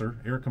compressor,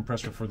 air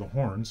compressor for the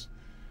horns,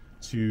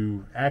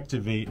 to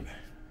activate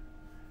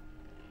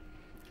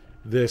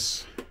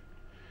this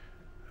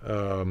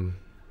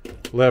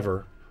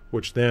lever,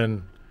 which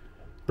then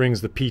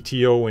brings the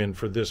PTO in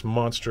for this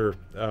monster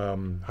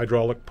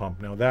hydraulic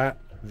pump. Now that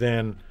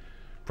then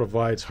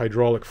provides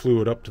hydraulic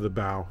fluid up to the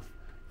bow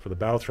for the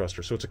bow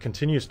thruster. So it's a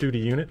continuous duty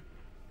unit.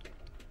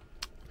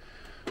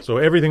 So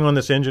everything on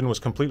this engine was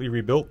completely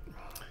rebuilt.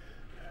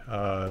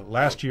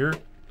 Last year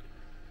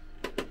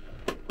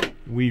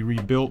we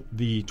rebuilt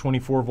the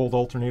 24-volt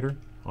alternator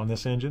on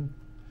this engine,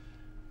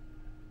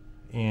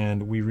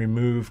 and we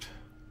removed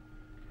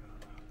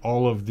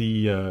all of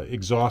the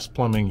exhaust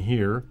plumbing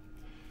here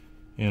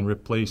and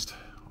replaced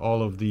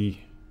all of the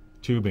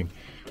tubing.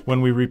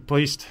 When we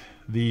replaced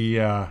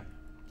the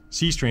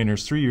sea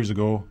strainers 3 years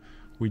ago,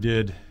 we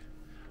did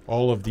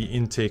all of the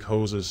intake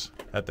hoses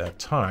at that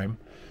time.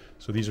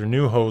 So these are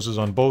new hoses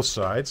on both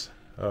sides.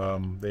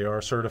 They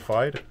are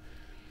certified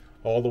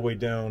all the way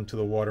down to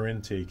the water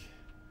intake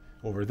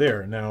over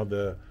there. Now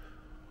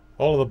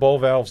all of the ball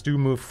valves do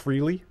move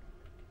freely.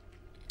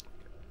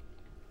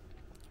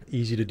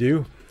 Easy to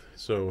do.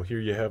 So here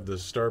you have the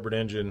starboard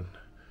engine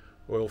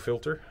oil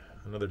filter,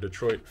 another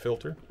Detroit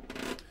filter.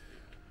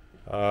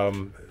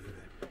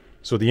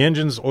 So the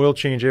engines oil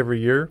change every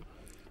year.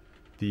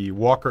 The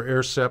Walker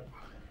air sep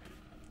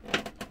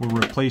were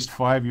replaced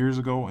 5 years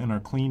ago and are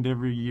cleaned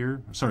every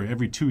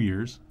 2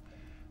 years.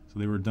 So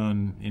they were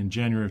done in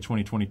January of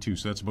 2022,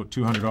 so that's about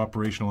 200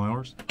 operational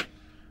hours.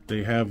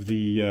 They have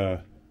the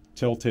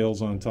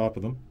telltales on top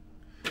of them.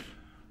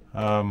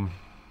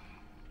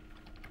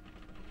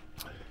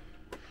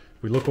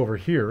 We look over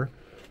here.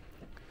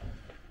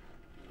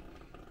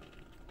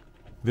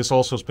 This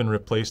also has been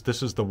replaced.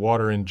 This is the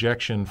water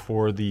injection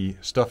for the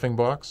stuffing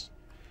box,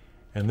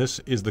 and this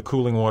is the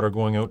cooling water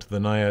going out to the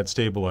Naiad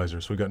stabilizer.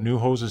 So we've got new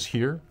hoses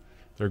here.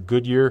 They're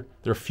Goodyear.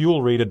 They're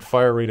fuel rated,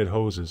 fire rated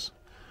hoses.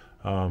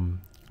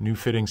 New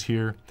fittings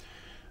here.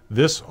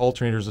 This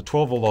alternator is a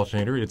 12-volt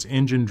alternator. It's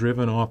engine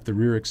driven off the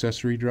rear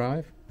accessory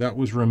drive. That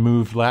was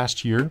removed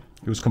last year.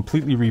 It was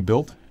completely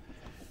rebuilt.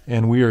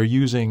 and we are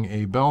using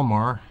a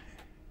Belmar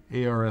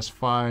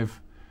ARS5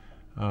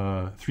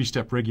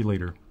 three-step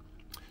regulator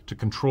to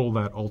control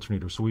that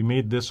alternator. So we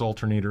made this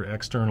alternator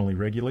externally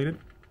regulated,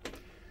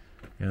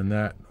 and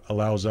that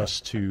allows us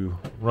to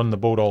run the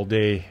boat all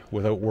day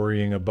without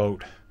worrying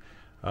about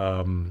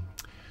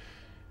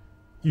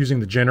using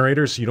the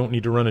generator. So you don't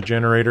need to run a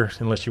generator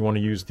unless you want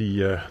to use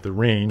the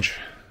range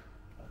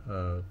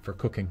for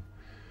cooking.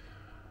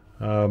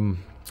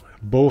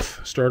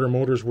 Both starter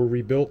motors were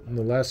rebuilt in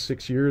the last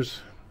 6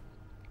 years.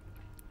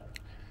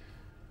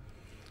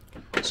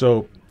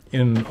 So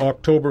in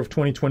October of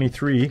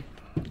 2023,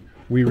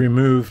 we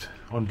removed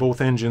on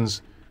both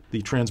engines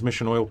the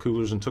transmission oil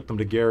coolers and took them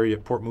to Gary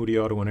at Port Moody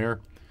Auto and Air.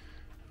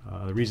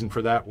 The reason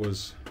for that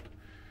was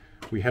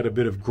we had a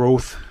bit of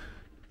growth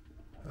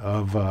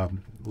of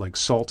like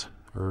salt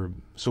or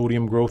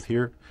sodium growth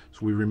here,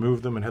 so we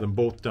removed them and had them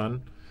both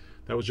done.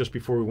 That was just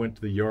before we went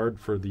to the yard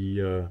for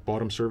the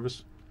bottom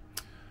service.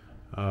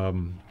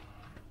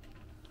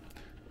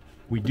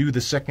 We do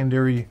the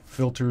secondary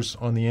filters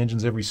on the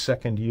engines every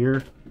second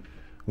year.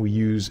 We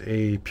use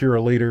a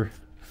Purolator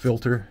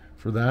filter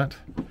for that.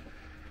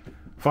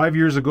 5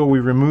 years ago, we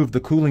removed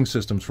the cooling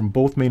systems from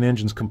both main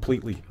engines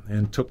completely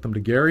and took them to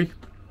Gary.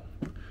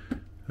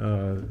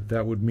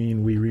 That would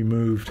mean we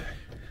removed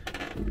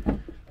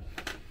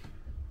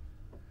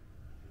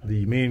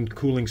the main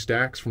cooling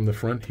stacks from the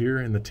front here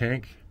in the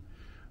tank.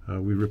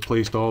 We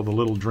replaced all the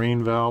little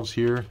drain valves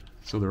here,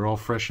 so they're all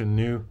fresh and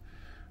new.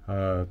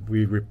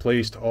 We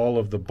replaced all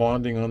of the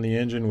bonding on the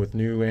engine with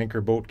new anchor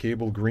boat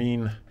cable,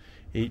 green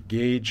 8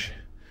 gauge,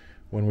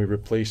 when we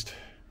replaced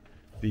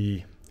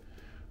the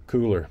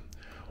cooler.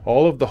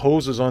 All of the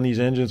hoses on these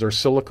engines are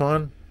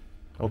silicone,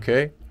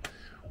 okay?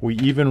 We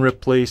even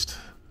replaced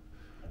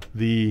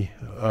the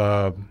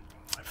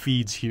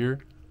feeds here.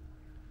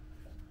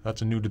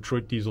 That's a new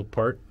Detroit diesel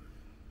part,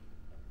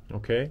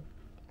 okay?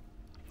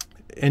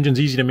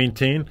 Engine's easy to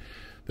maintain.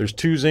 There's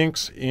 2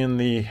 zincs in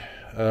the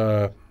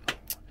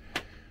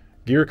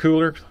gear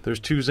cooler.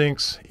 There's 2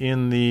 zincs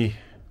in the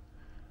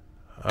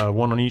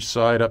one on each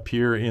side up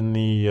here in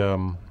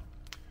the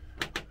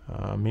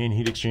main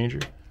heat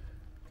exchanger.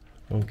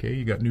 Okay,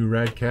 you got new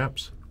rad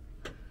caps.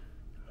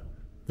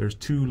 There's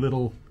 2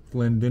 little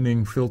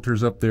Glendinning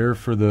filters up there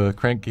for the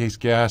crankcase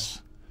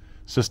gas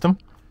system.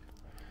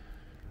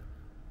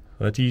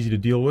 That's easy to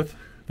deal with.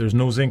 There's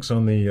no zincs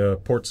on the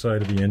port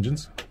side of the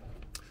engines.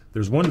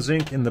 There's 1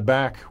 zinc in the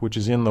back, which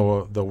is in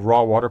the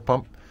raw water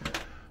pump.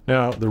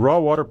 Now, the raw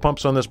water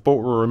pumps on this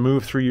boat were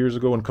removed 3 years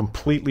ago and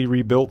completely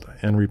rebuilt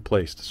and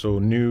replaced. So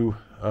new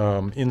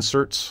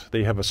inserts.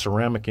 They have a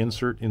ceramic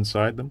insert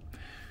inside them.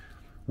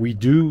 We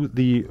do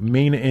the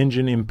main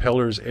engine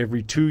impellers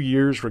every 2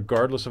 years,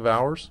 regardless of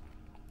hours.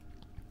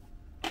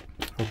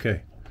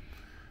 Okay.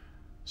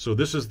 So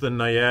this is the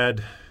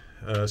Yacht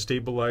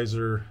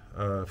stabilizer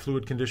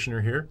fluid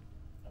conditioner here.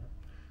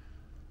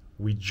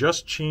 We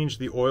just changed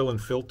the oil and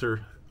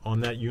filter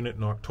on that unit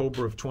in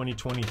October of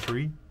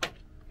 2023.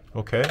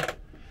 Okay.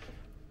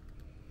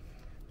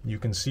 You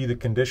can see the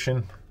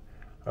condition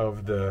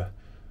of the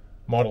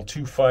Model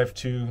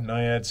 252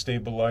 Yacht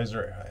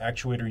stabilizer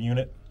actuator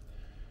unit.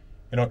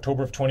 In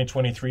October of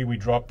 2023, we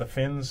dropped the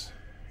fins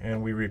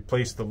and we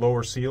replaced the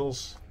lower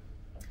seals,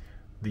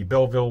 the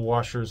Belleville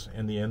washers,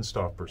 and the end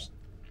stoppers.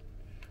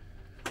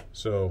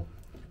 So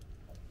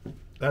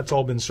that's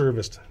all been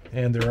serviced,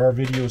 and there are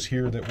videos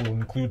here that will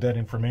include that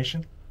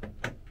information.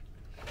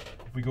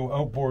 If we go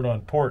outboard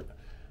on port,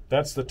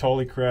 that's the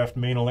Tollycraft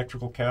main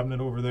electrical cabinet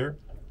over there.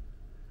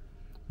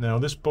 Now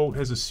this boat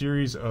has a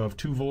series of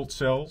 2-volt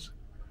cells.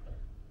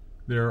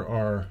 There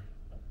are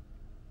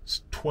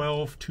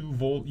 12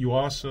 2-volt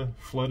UASA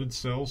flooded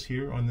cells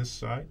here on this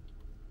side,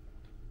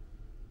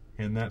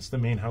 and that's the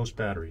main house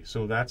battery.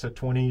 So that's a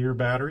 20-year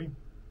battery.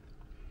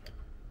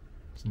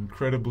 It's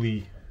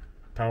incredibly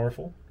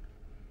powerful,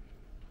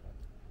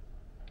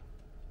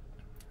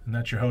 and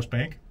that's your house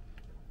bank.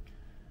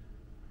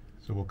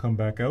 So we'll come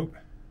back out.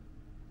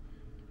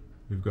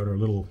 We've got our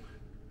little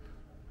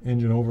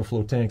engine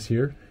overflow tanks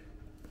here.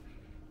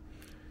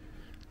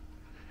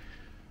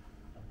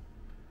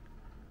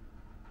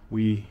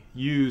 We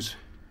use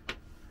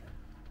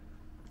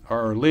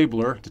our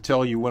labeler to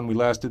tell you when we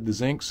last did the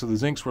zincs. So the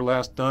zincs were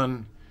last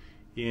done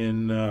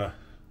in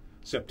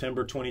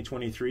September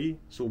 2023.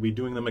 So we'll be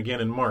doing them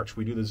again in March.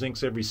 We do the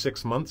zincs every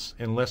 6 months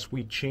unless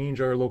we change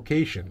our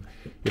location.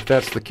 If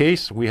that's the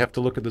case, we have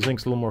to look at the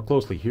zincs a little more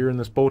closely. Here in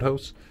this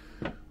boathouse,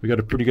 we got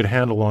a pretty good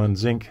handle on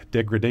zinc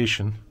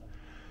degradation.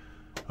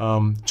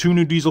 2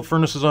 new diesel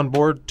furnaces on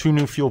board, 2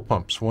 new fuel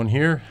pumps. One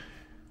here,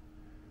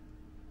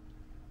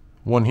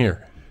 one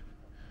here.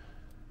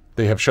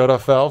 They have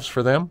shut-off valves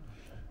for them.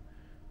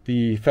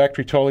 The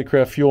factory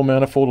Tollycraft fuel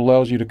manifold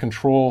allows you to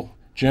control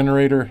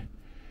generator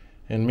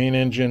and main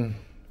engine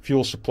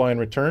fuel supply and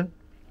return.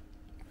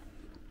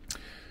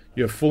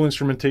 You have full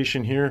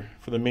instrumentation here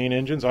for the main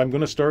engines. I'm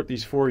going to start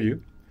these for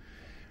you.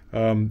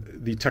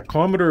 The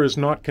tachometer is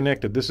not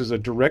connected. This is a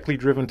directly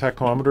driven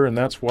tachometer, and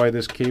that's why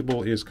this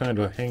cable is kind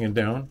of hanging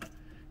down.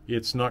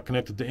 It's not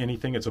connected to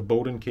anything. It's a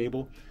Bowden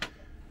cable.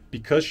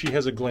 because she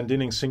has a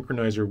Glendinning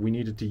synchronizer, we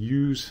needed to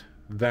use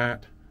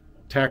that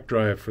tack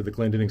drive for the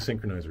Glendinning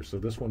synchronizer. So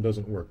this one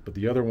doesn't work, but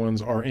the other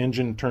ones are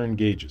engine turn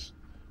gauges,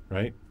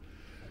 right?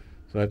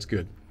 So that's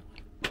good.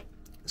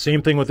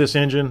 Same thing with this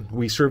engine.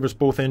 We service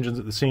both engines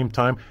at the same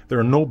time. There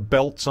are no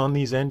belts on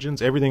these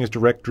engines. Everything is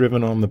direct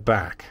driven on the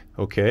back,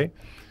 okay?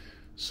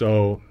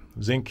 So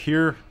zinc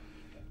here,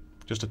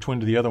 just a twin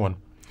to the other one.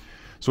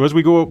 So as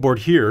we go outboard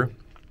here,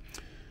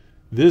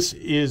 this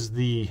is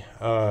the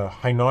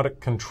Hynautic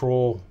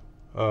control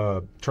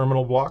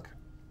terminal block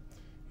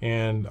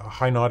and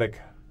Hynautic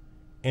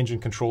engine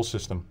control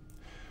system.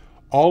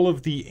 All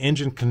of the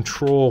engine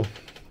control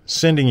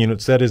sending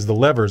units, that is the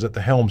levers at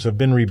the helms, have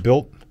been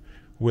rebuilt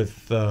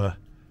with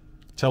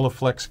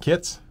Teleflex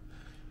kits.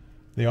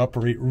 They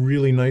operate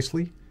really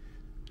nicely.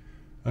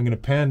 I'm going to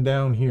pan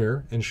down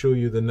here and show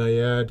you the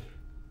Naiad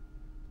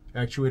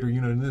actuator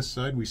unit on this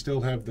side. We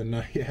still have the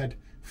Naiad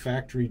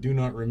factory do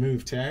not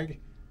remove tag.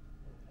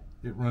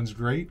 It runs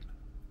great.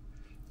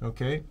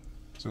 Okay,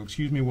 so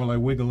excuse me while I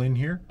wiggle in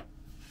here.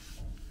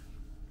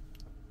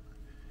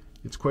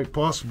 It's quite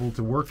possible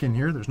to work in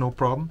here, there's no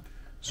problem.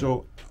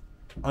 So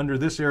under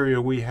this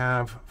area we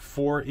have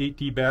 4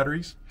 8D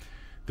batteries.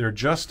 They're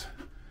just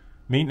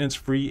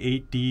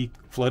maintenance-free 8D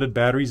flooded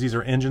batteries. These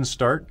are engine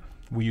start.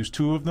 We use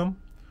 2 of them,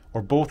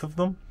 or both of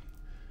them.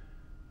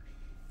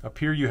 Up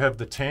here you have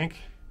the tank.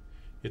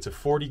 It's a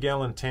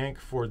 40-gallon tank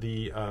for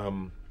the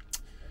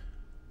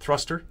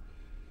thruster.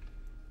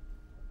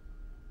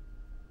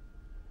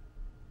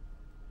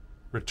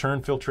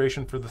 Return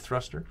filtration for the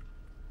thruster.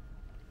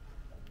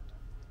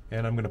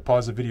 And I'm going to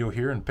pause the video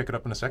here and pick it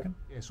up in a second.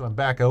 Okay, so I'm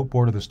back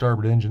outboard of the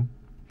starboard engine.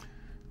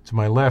 To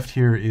my left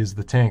here is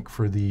the tank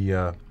for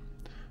the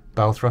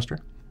bow thruster.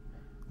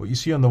 What you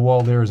see on the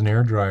wall there is an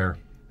air dryer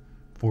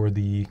for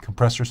the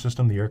compressor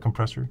system, the air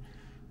compressor,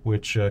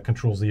 which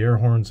controls the air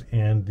horns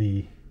and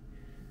the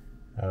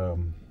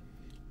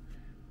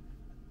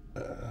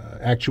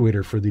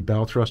actuator for the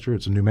bow thruster.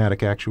 It's a pneumatic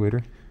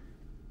actuator.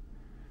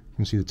 You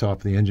can see the top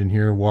of the engine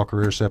here,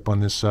 Walker air sep on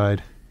this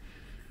side.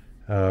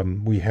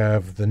 We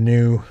have the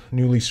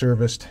newly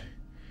serviced,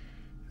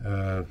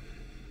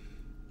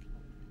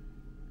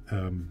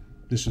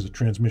 this is a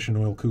transmission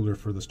oil cooler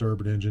for the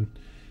starboard engine,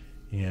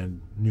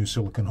 and new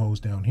silicone hose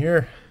down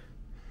here.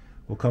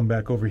 We'll come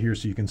back over here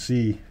so you can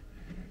see,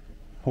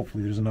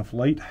 hopefully there's enough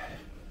light.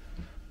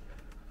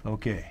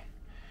 Okay,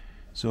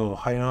 so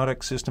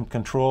Hynautic system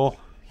control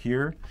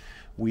here.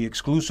 We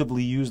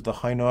exclusively use the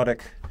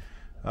Hynautic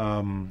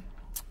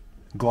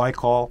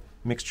glycol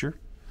mixture.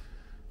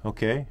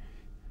 Okay,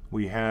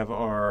 we have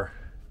our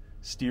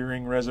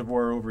steering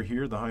reservoir over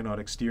here, the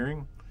Hynautic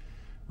steering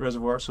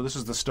reservoir. So this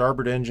is the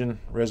starboard engine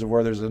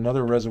reservoir. There's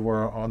another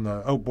reservoir on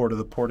the outboard of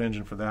the port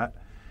engine for that.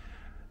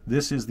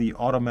 This is the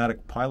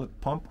automatic pilot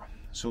pump.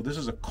 So this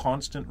is a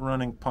constant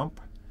running pump.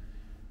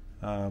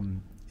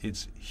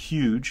 It's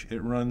huge.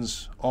 It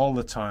runs all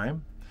the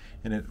time,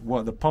 and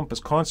the pump is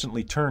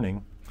constantly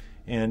turning,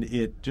 and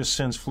it just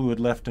sends fluid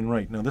left and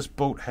right. Now this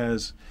boat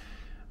has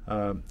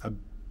a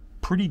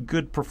pretty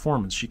good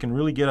performance. She can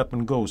really get up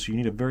and go, so you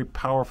need a very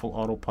powerful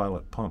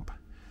autopilot pump.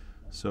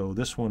 So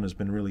this one has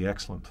been really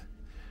excellent.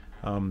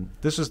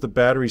 This is the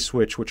battery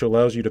switch, which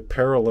allows you to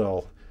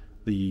parallel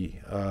the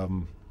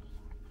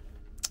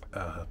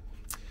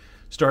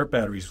start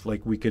batteries.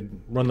 Like we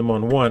could run them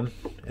on one,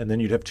 and then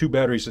you'd have 2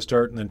 batteries to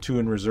start and then 2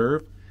 in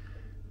reserve,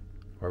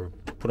 or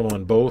put them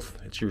on both.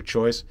 It's your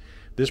choice.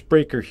 This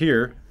breaker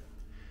here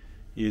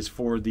is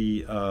for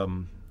the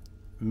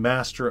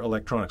master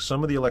electronics.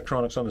 Some of the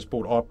electronics on this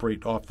boat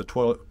operate off the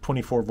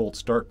 24-volt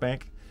start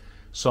bank.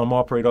 Some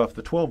operate off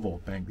the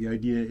 12-volt bank. The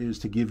idea is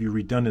to give you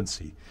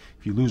redundancy.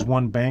 If you lose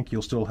one bank,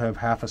 you'll still have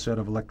half a set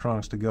of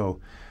electronics to go.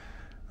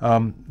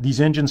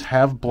 These engines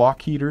have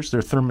block heaters.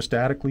 They're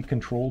thermostatically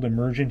controlled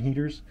immersion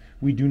heaters.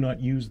 We do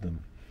not use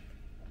them.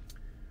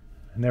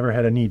 I never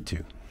had a need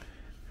to.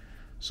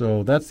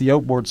 So that's the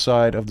outboard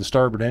side of the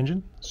starboard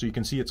engine. So you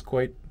can see it's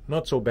quite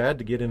not so bad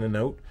to get in and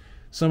out.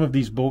 Some of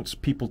these boats,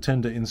 people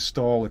tend to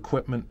install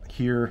equipment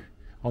here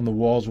on the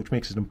walls, which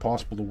makes it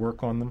impossible to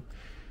work on them.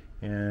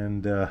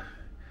 And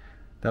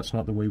that's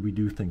not the way we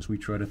do things. We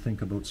try to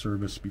think about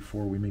service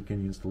before we make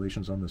any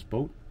installations on this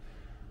boat.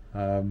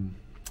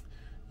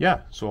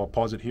 Yeah, so I'll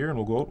pause it here and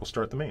we'll go out, we'll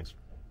start the mains.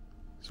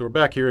 So we're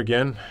back here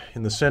again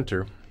in the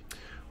center.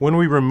 When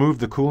we removed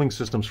the cooling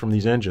systems from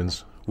these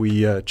engines,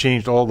 we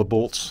changed all the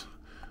bolts.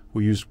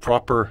 We used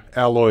proper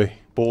alloy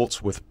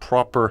bolts with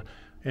proper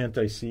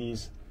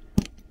anti-seize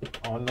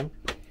on them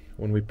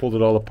when we pulled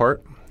it all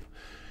apart.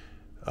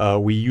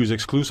 We use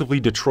exclusively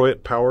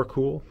Detroit Power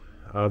Cool.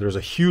 There's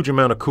a huge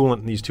amount of coolant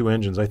in these 2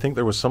 engines. I think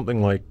there was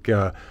something like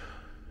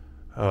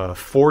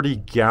 40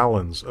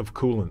 gallons of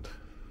coolant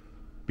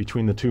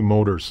between the 2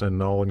 motors,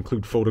 and I'll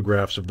include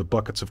photographs of the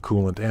buckets of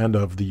coolant and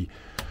of the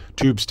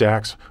tube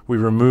stacks. We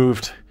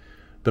removed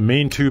the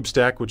main tube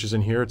stack, which is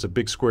in here. It's a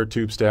big square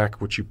tube stack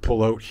which you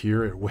pull out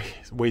here. It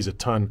weighs a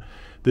ton.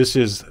 This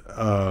is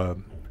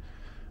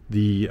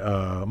the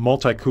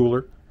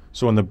multi-cooler.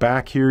 So in the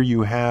back here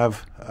you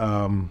have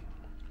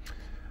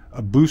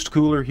a boost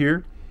cooler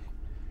here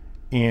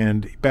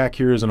and back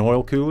here is an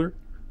oil cooler.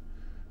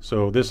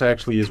 So this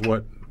actually is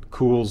what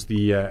cools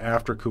the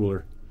after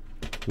cooler,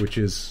 which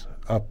is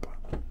up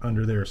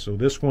under there. So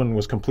this one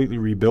was completely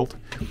rebuilt.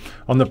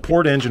 On the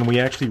port engine, we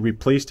actually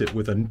replaced it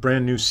with a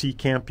brand new sea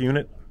camp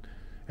unit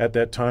at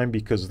that time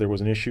because there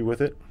was an issue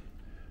with it.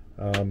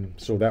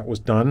 So that was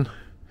done.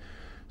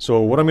 So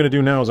what I'm going to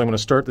do now is I'm going to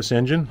start this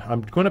engine.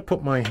 I'm going to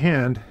put my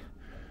hand,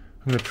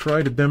 I'm going to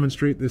try to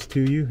demonstrate this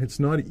to you. It's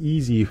not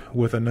easy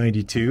with a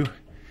 92.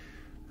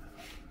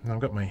 I've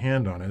got my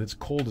hand on it. It's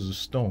cold as a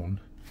stone.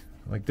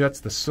 Like, that's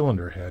the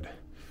cylinder head.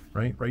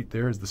 Right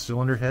there is the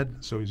cylinder head.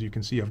 So as you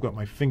can see, I've got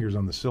my fingers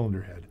on the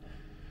cylinder head.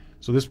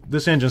 So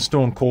this engine's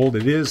stone cold.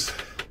 It is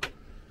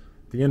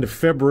the end of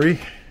February.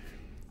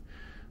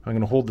 I'm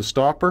going to hold the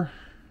stopper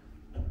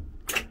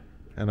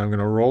and I'm going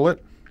to roll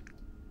it.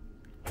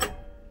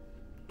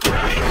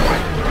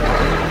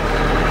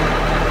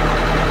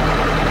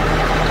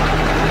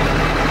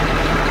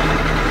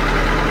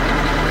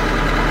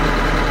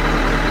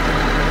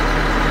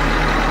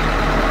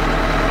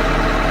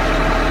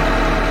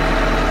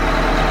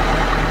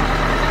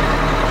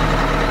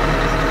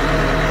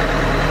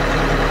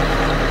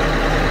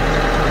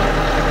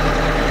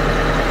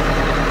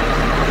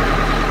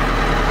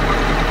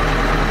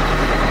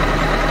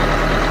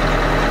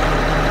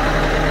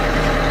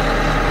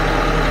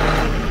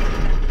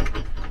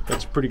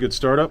 Pretty good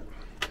startup.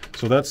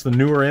 So that's the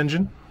newer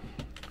engine.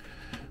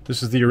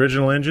 This is the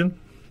original engine.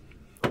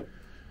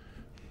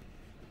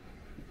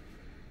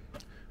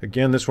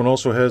 Again, this one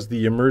also has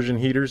the immersion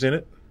heaters in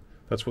it.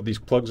 That's what these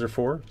plugs are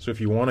for. So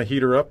if you want a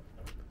heater up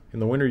in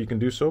the winter, you can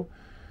do so.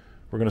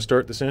 We're going to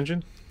start this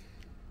engine.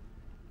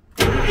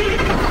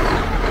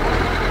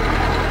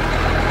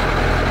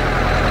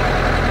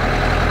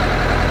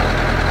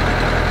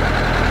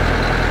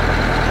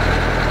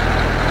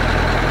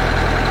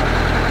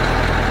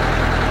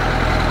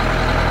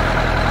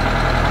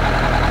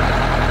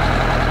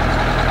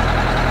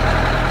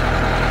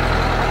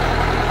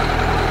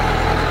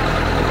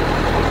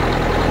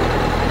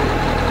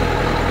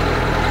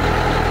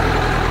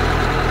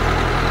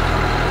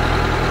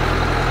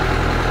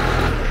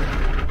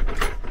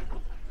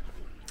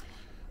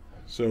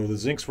 So the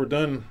zincs were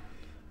done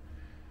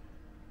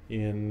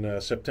in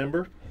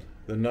September.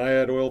 The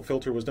Naiad oil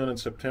filter was done in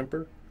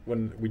September.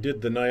 When we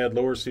did the Naiad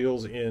lower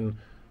seals in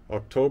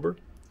October.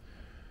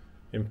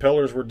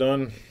 Impellers were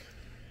done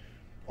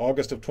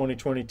August of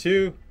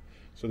 2022,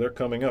 so they're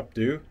coming up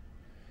due.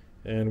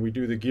 And we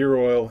do the gear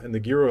oil and the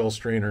gear oil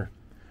strainer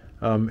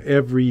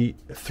every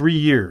 3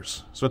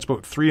 years. So it's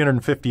about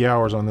 350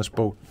 hours on this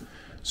boat.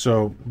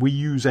 So we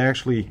use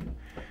actually,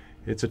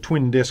 it's a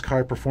twin disc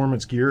high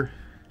performance gear.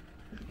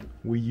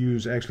 We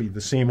use actually the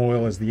same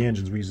oil as the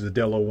engines. We use the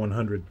Delo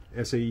 100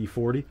 SAE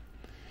 40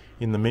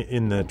 in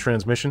the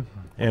transmission,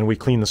 and we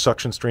clean the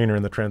suction strainer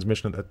in the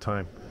transmission at that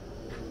time.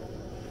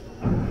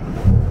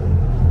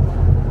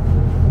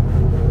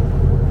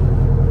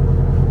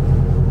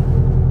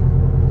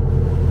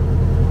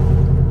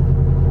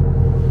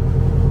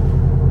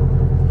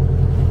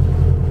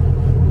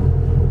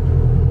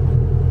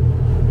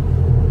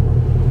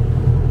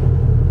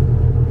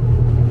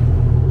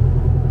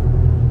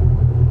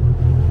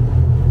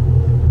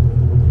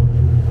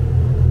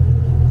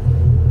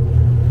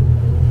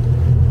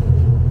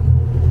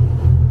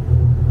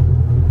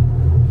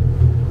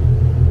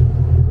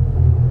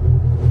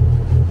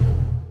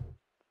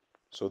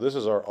 So this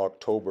is our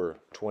October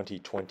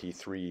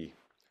 2023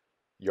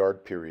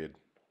 yard period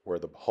where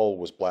the hull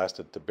was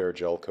blasted to bare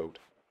gel coat.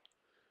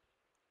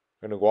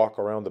 I'm going to walk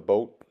around the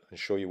boat and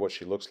show you what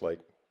she looks like.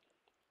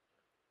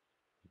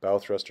 Bow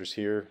thrusters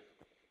here.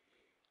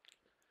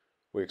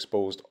 We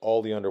exposed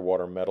all the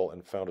underwater metal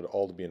and found it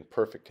all to be in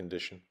perfect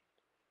condition,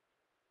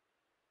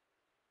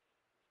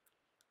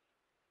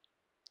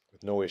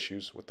 with no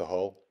issues with the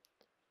hull.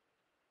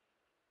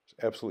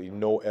 Absolutely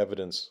no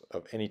evidence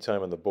of any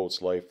time in the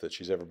boat's life that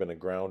she's ever been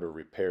aground or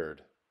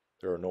repaired.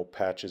 There are no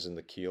patches in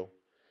the keel.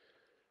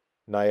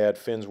 Naiad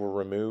fins were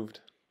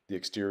removed. The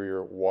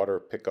exterior water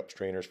pickup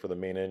strainers for the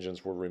main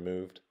engines were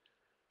removed.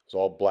 It was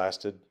all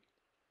blasted,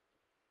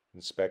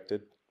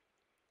 inspected.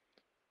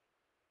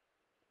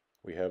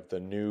 We have the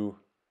new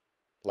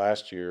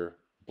last year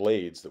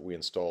blades that we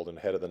installed in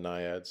the head of the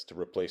Naiads to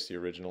replace the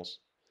originals.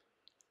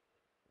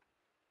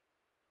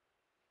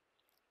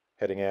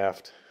 Heading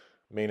aft,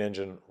 main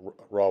engine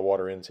raw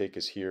water intake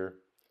is here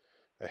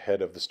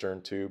ahead of the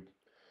stern tube.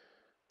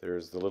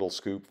 There's the little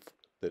scoop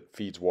that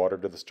feeds water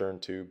to the stern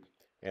tube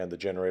and the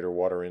generator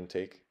water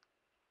intake.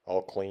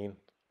 All clean,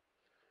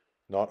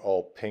 not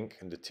all pink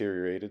and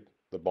deteriorated.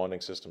 The bonding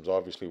system's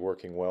obviously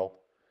working well.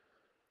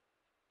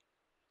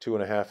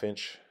 2.5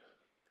 inch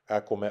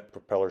Aquamet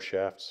propeller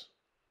shafts.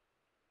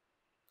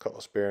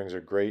 Cutlass bearings are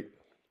great.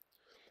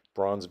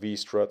 Bronze V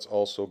struts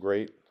also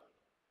great.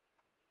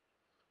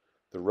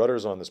 The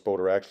rudders on this boat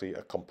are actually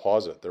a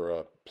composite. They're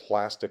a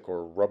plastic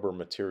or rubber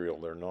material.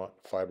 They're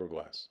not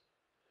fiberglass.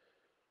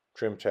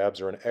 Trim tabs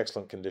are in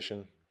excellent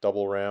condition.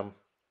 Double ram,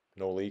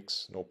 no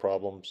leaks, no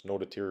problems, no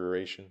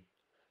deterioration.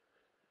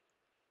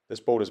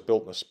 This boat is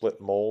built in a split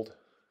mold.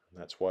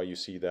 That's why you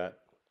see that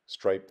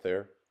stripe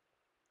there.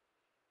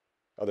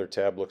 Other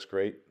tab looks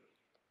great.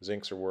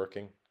 Zincs are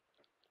working.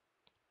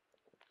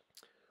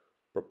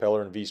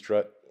 Propeller and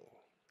V-strut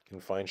in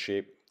fine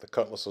shape. The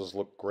cutlasses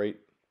look great.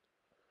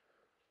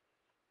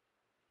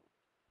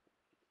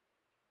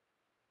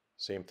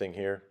 Same thing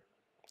here.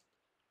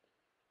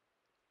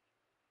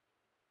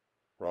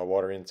 Raw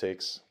water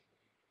intakes.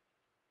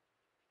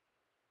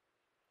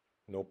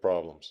 No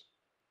problems.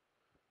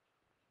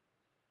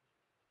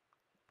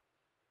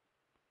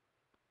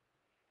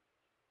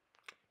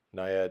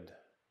 Naiad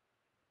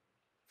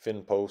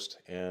fin post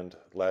and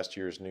last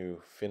year's new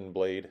fin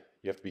blade.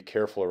 You have to be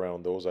careful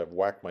around those. I've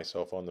whacked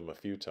myself on them a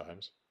few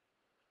times.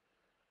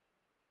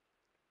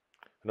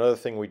 Another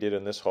thing we did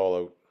in this haul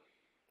out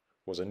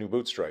was a new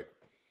boot stripe.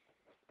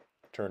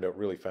 Turned out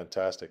really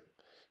fantastic.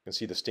 You can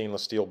see the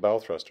stainless steel bow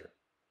thruster.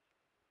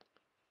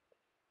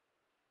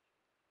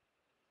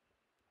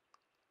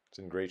 It's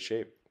in great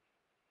shape.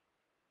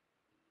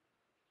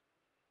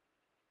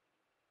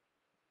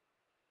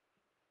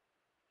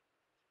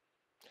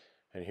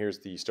 And here's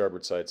the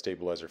starboard side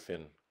stabilizer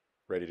fin,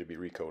 ready to be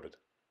recoated.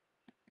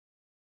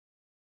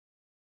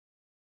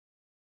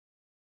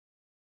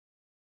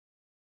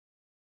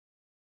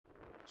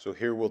 So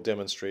here we'll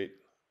demonstrate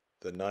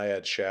the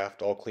Naiad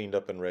shaft all cleaned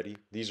up and ready.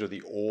 These are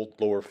the old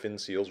lower fin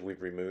seals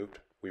we've removed.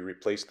 We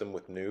replaced them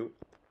with new.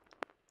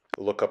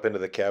 The look up into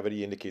the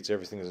cavity indicates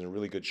everything is in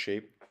really good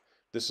shape.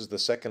 This is the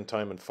second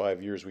time in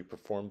 5 years we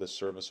performed this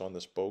service on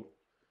this boat.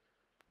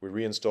 We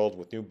reinstalled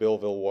with new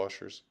Belleville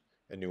washers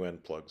and new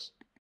end plugs.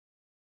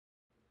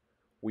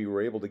 We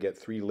were able to get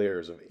 3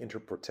 layers of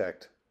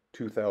Interprotect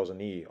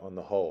 2000E on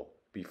the hull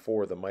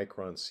before the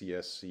Micron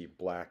CSC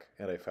black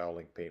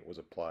anti-fouling paint was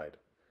applied.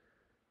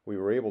 We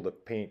were able to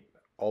paint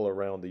all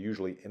around the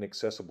usually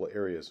inaccessible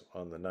areas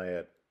on the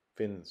Naiad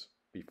fins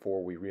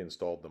before we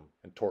reinstalled them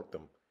and torqued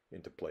them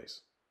into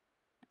place.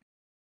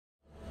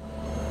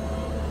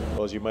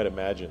 Well, as you might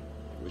imagine,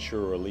 it was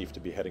sure a relief to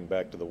be heading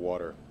back to the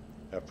water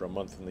after a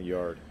month in the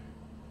yard.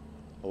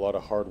 A lot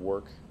of hard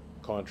work,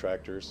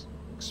 contractors,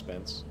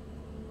 expense.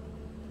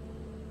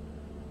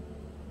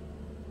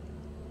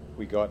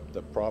 We got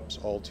the props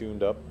all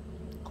tuned up,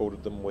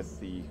 coated them with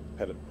the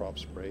Pettit prop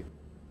spray.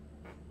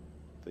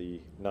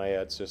 The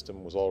Naiad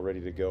system was all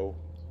ready to go,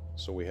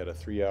 so we had a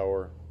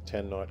 3-hour,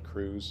 10-knot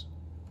cruise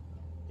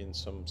in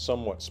some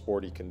somewhat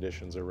sporty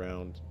conditions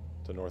around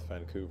to North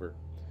Vancouver.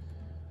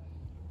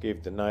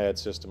 Gave the Naiad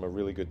system a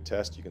really good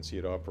test. You can see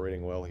it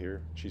operating well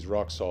here. She's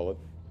rock solid,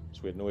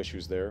 so we had no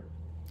issues there.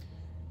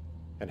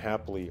 And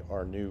happily,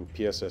 our new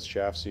PSS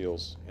shaft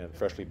seals and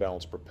freshly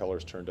balanced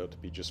propellers turned out to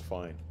be just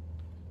fine.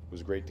 It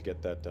was great to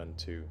get that done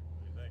too.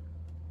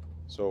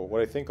 So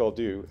what I think I'll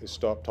do is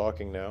stop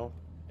talking now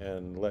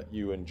and let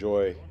you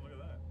enjoy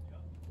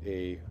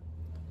a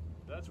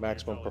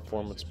maximum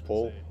performance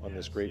pull on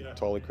this great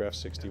Tollycraft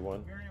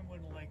 61.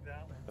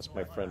 That's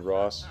my friend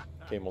Ross,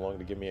 came along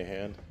to give me a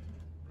hand.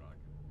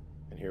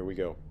 And here we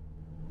go.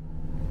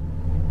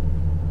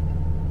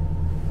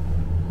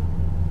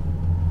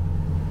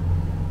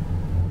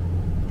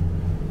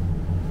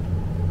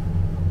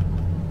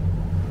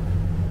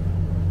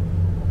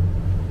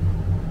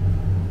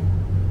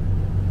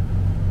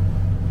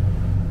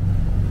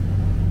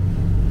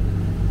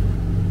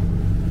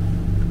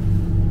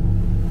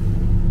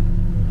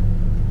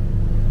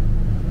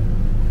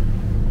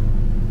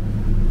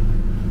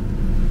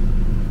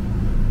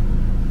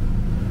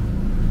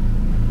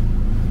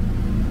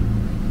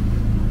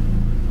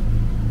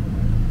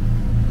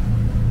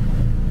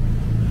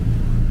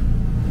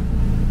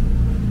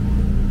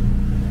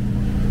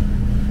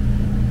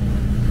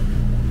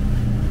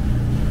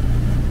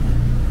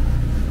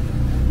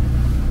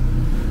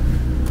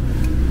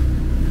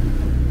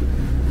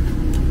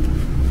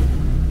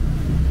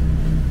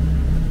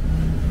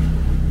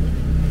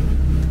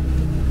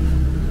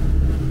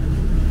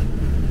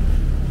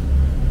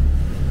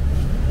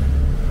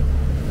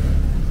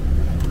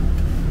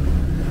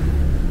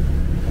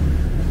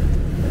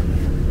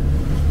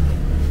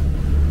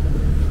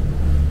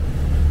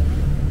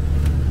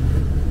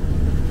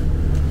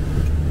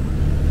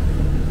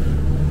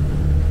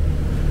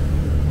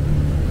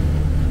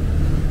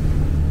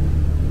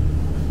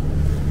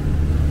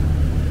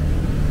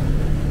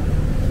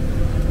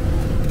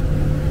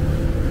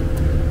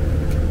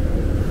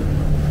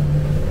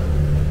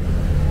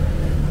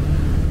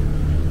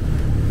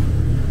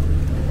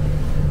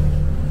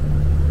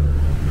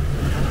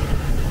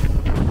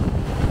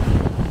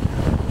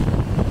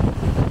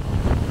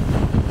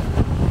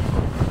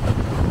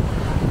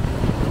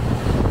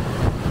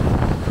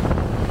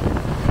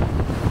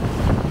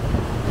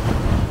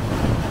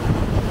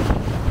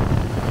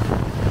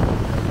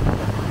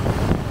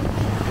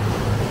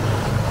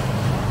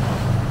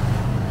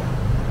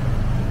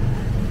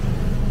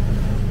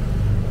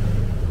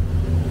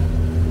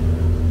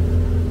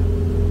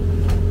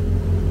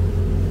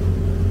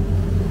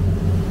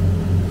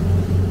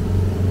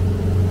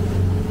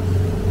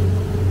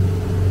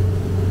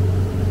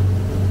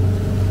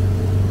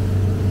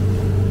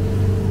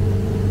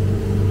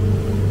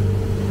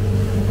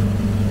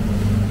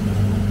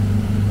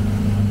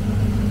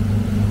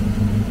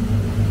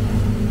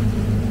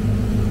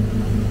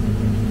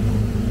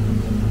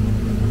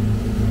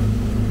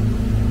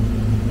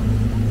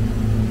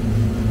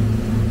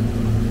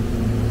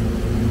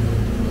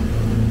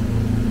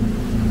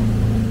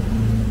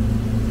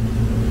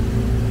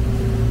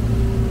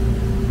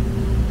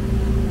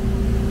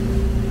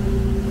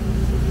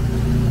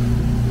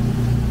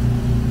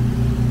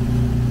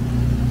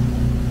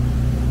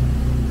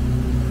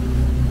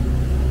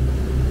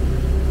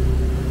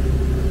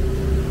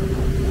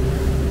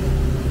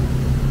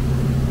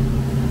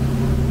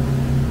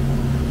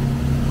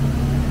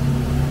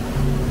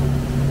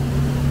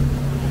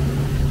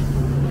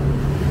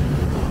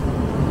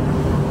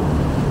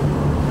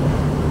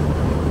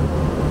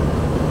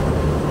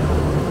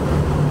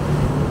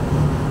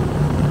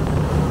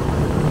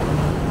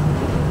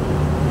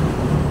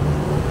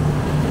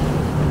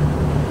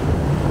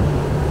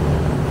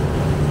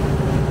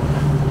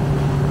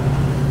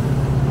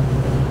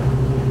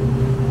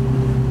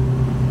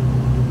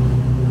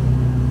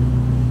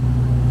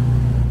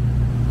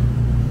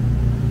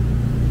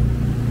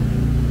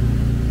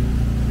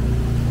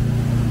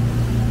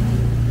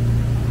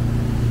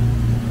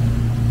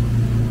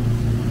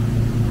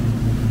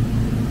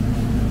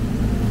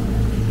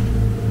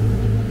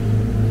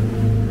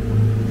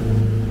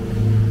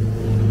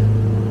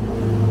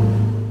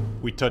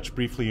 touch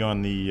briefly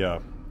on the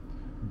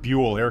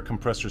Buell air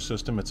compressor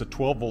system. It's a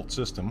 12-volt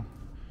system,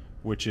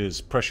 which is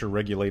pressure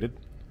regulated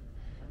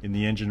in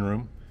the engine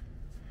room.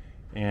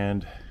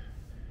 And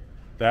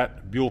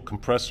that Buell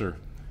compressor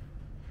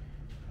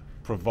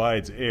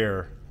provides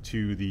air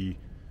to the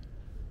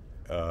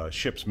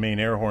ship's main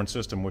air horn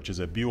system, which is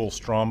a Buell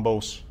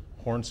Strombos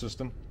horn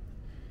system.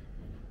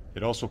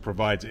 It also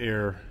provides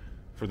air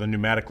for the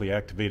pneumatically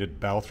activated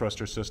bow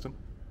thruster system.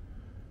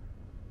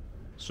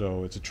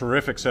 So it's a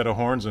terrific set of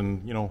horns,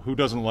 and you know, who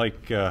doesn't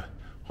like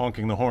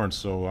honking the horns?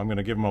 So I'm going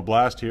to give them a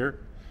blast here.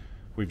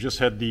 We've just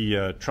had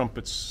the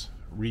trumpets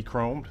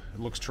re-chromed. It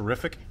looks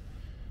terrific,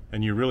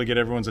 and you really get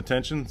everyone's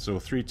attention.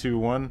 So 3, 2,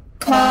 1.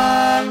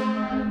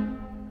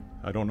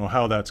 I don't know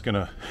how that's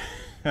going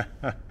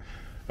to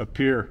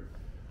appear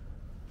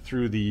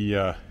through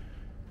the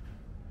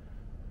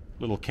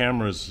little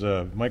camera's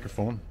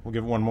microphone. We'll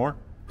give it one more.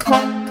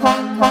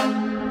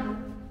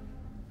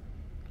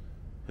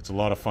 It's a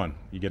lot of fun.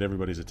 You get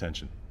everybody's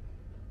attention.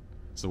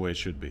 It's the way it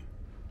should be.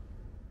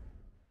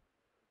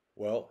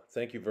 Well,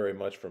 thank you very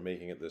much for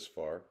making it this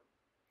far.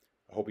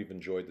 I hope you've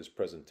enjoyed this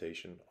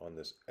presentation on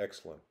this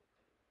excellent,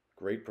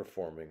 great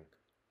performing,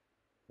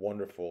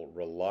 wonderful,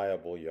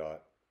 reliable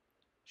yacht.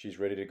 She's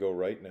ready to go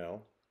right now.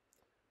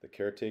 The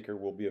caretaker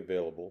will be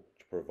available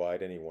to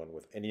provide anyone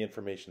with any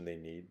information they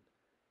need.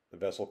 The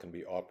vessel can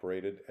be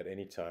operated at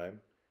any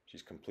time.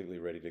 She's completely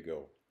ready to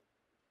go.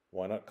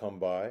 Why not come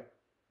by,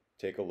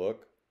 take a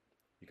look.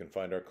 You can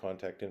find our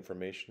contact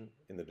information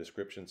in the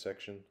description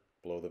section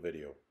below the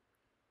video.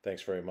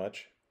 Thanks very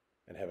much,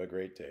 and have a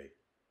great day.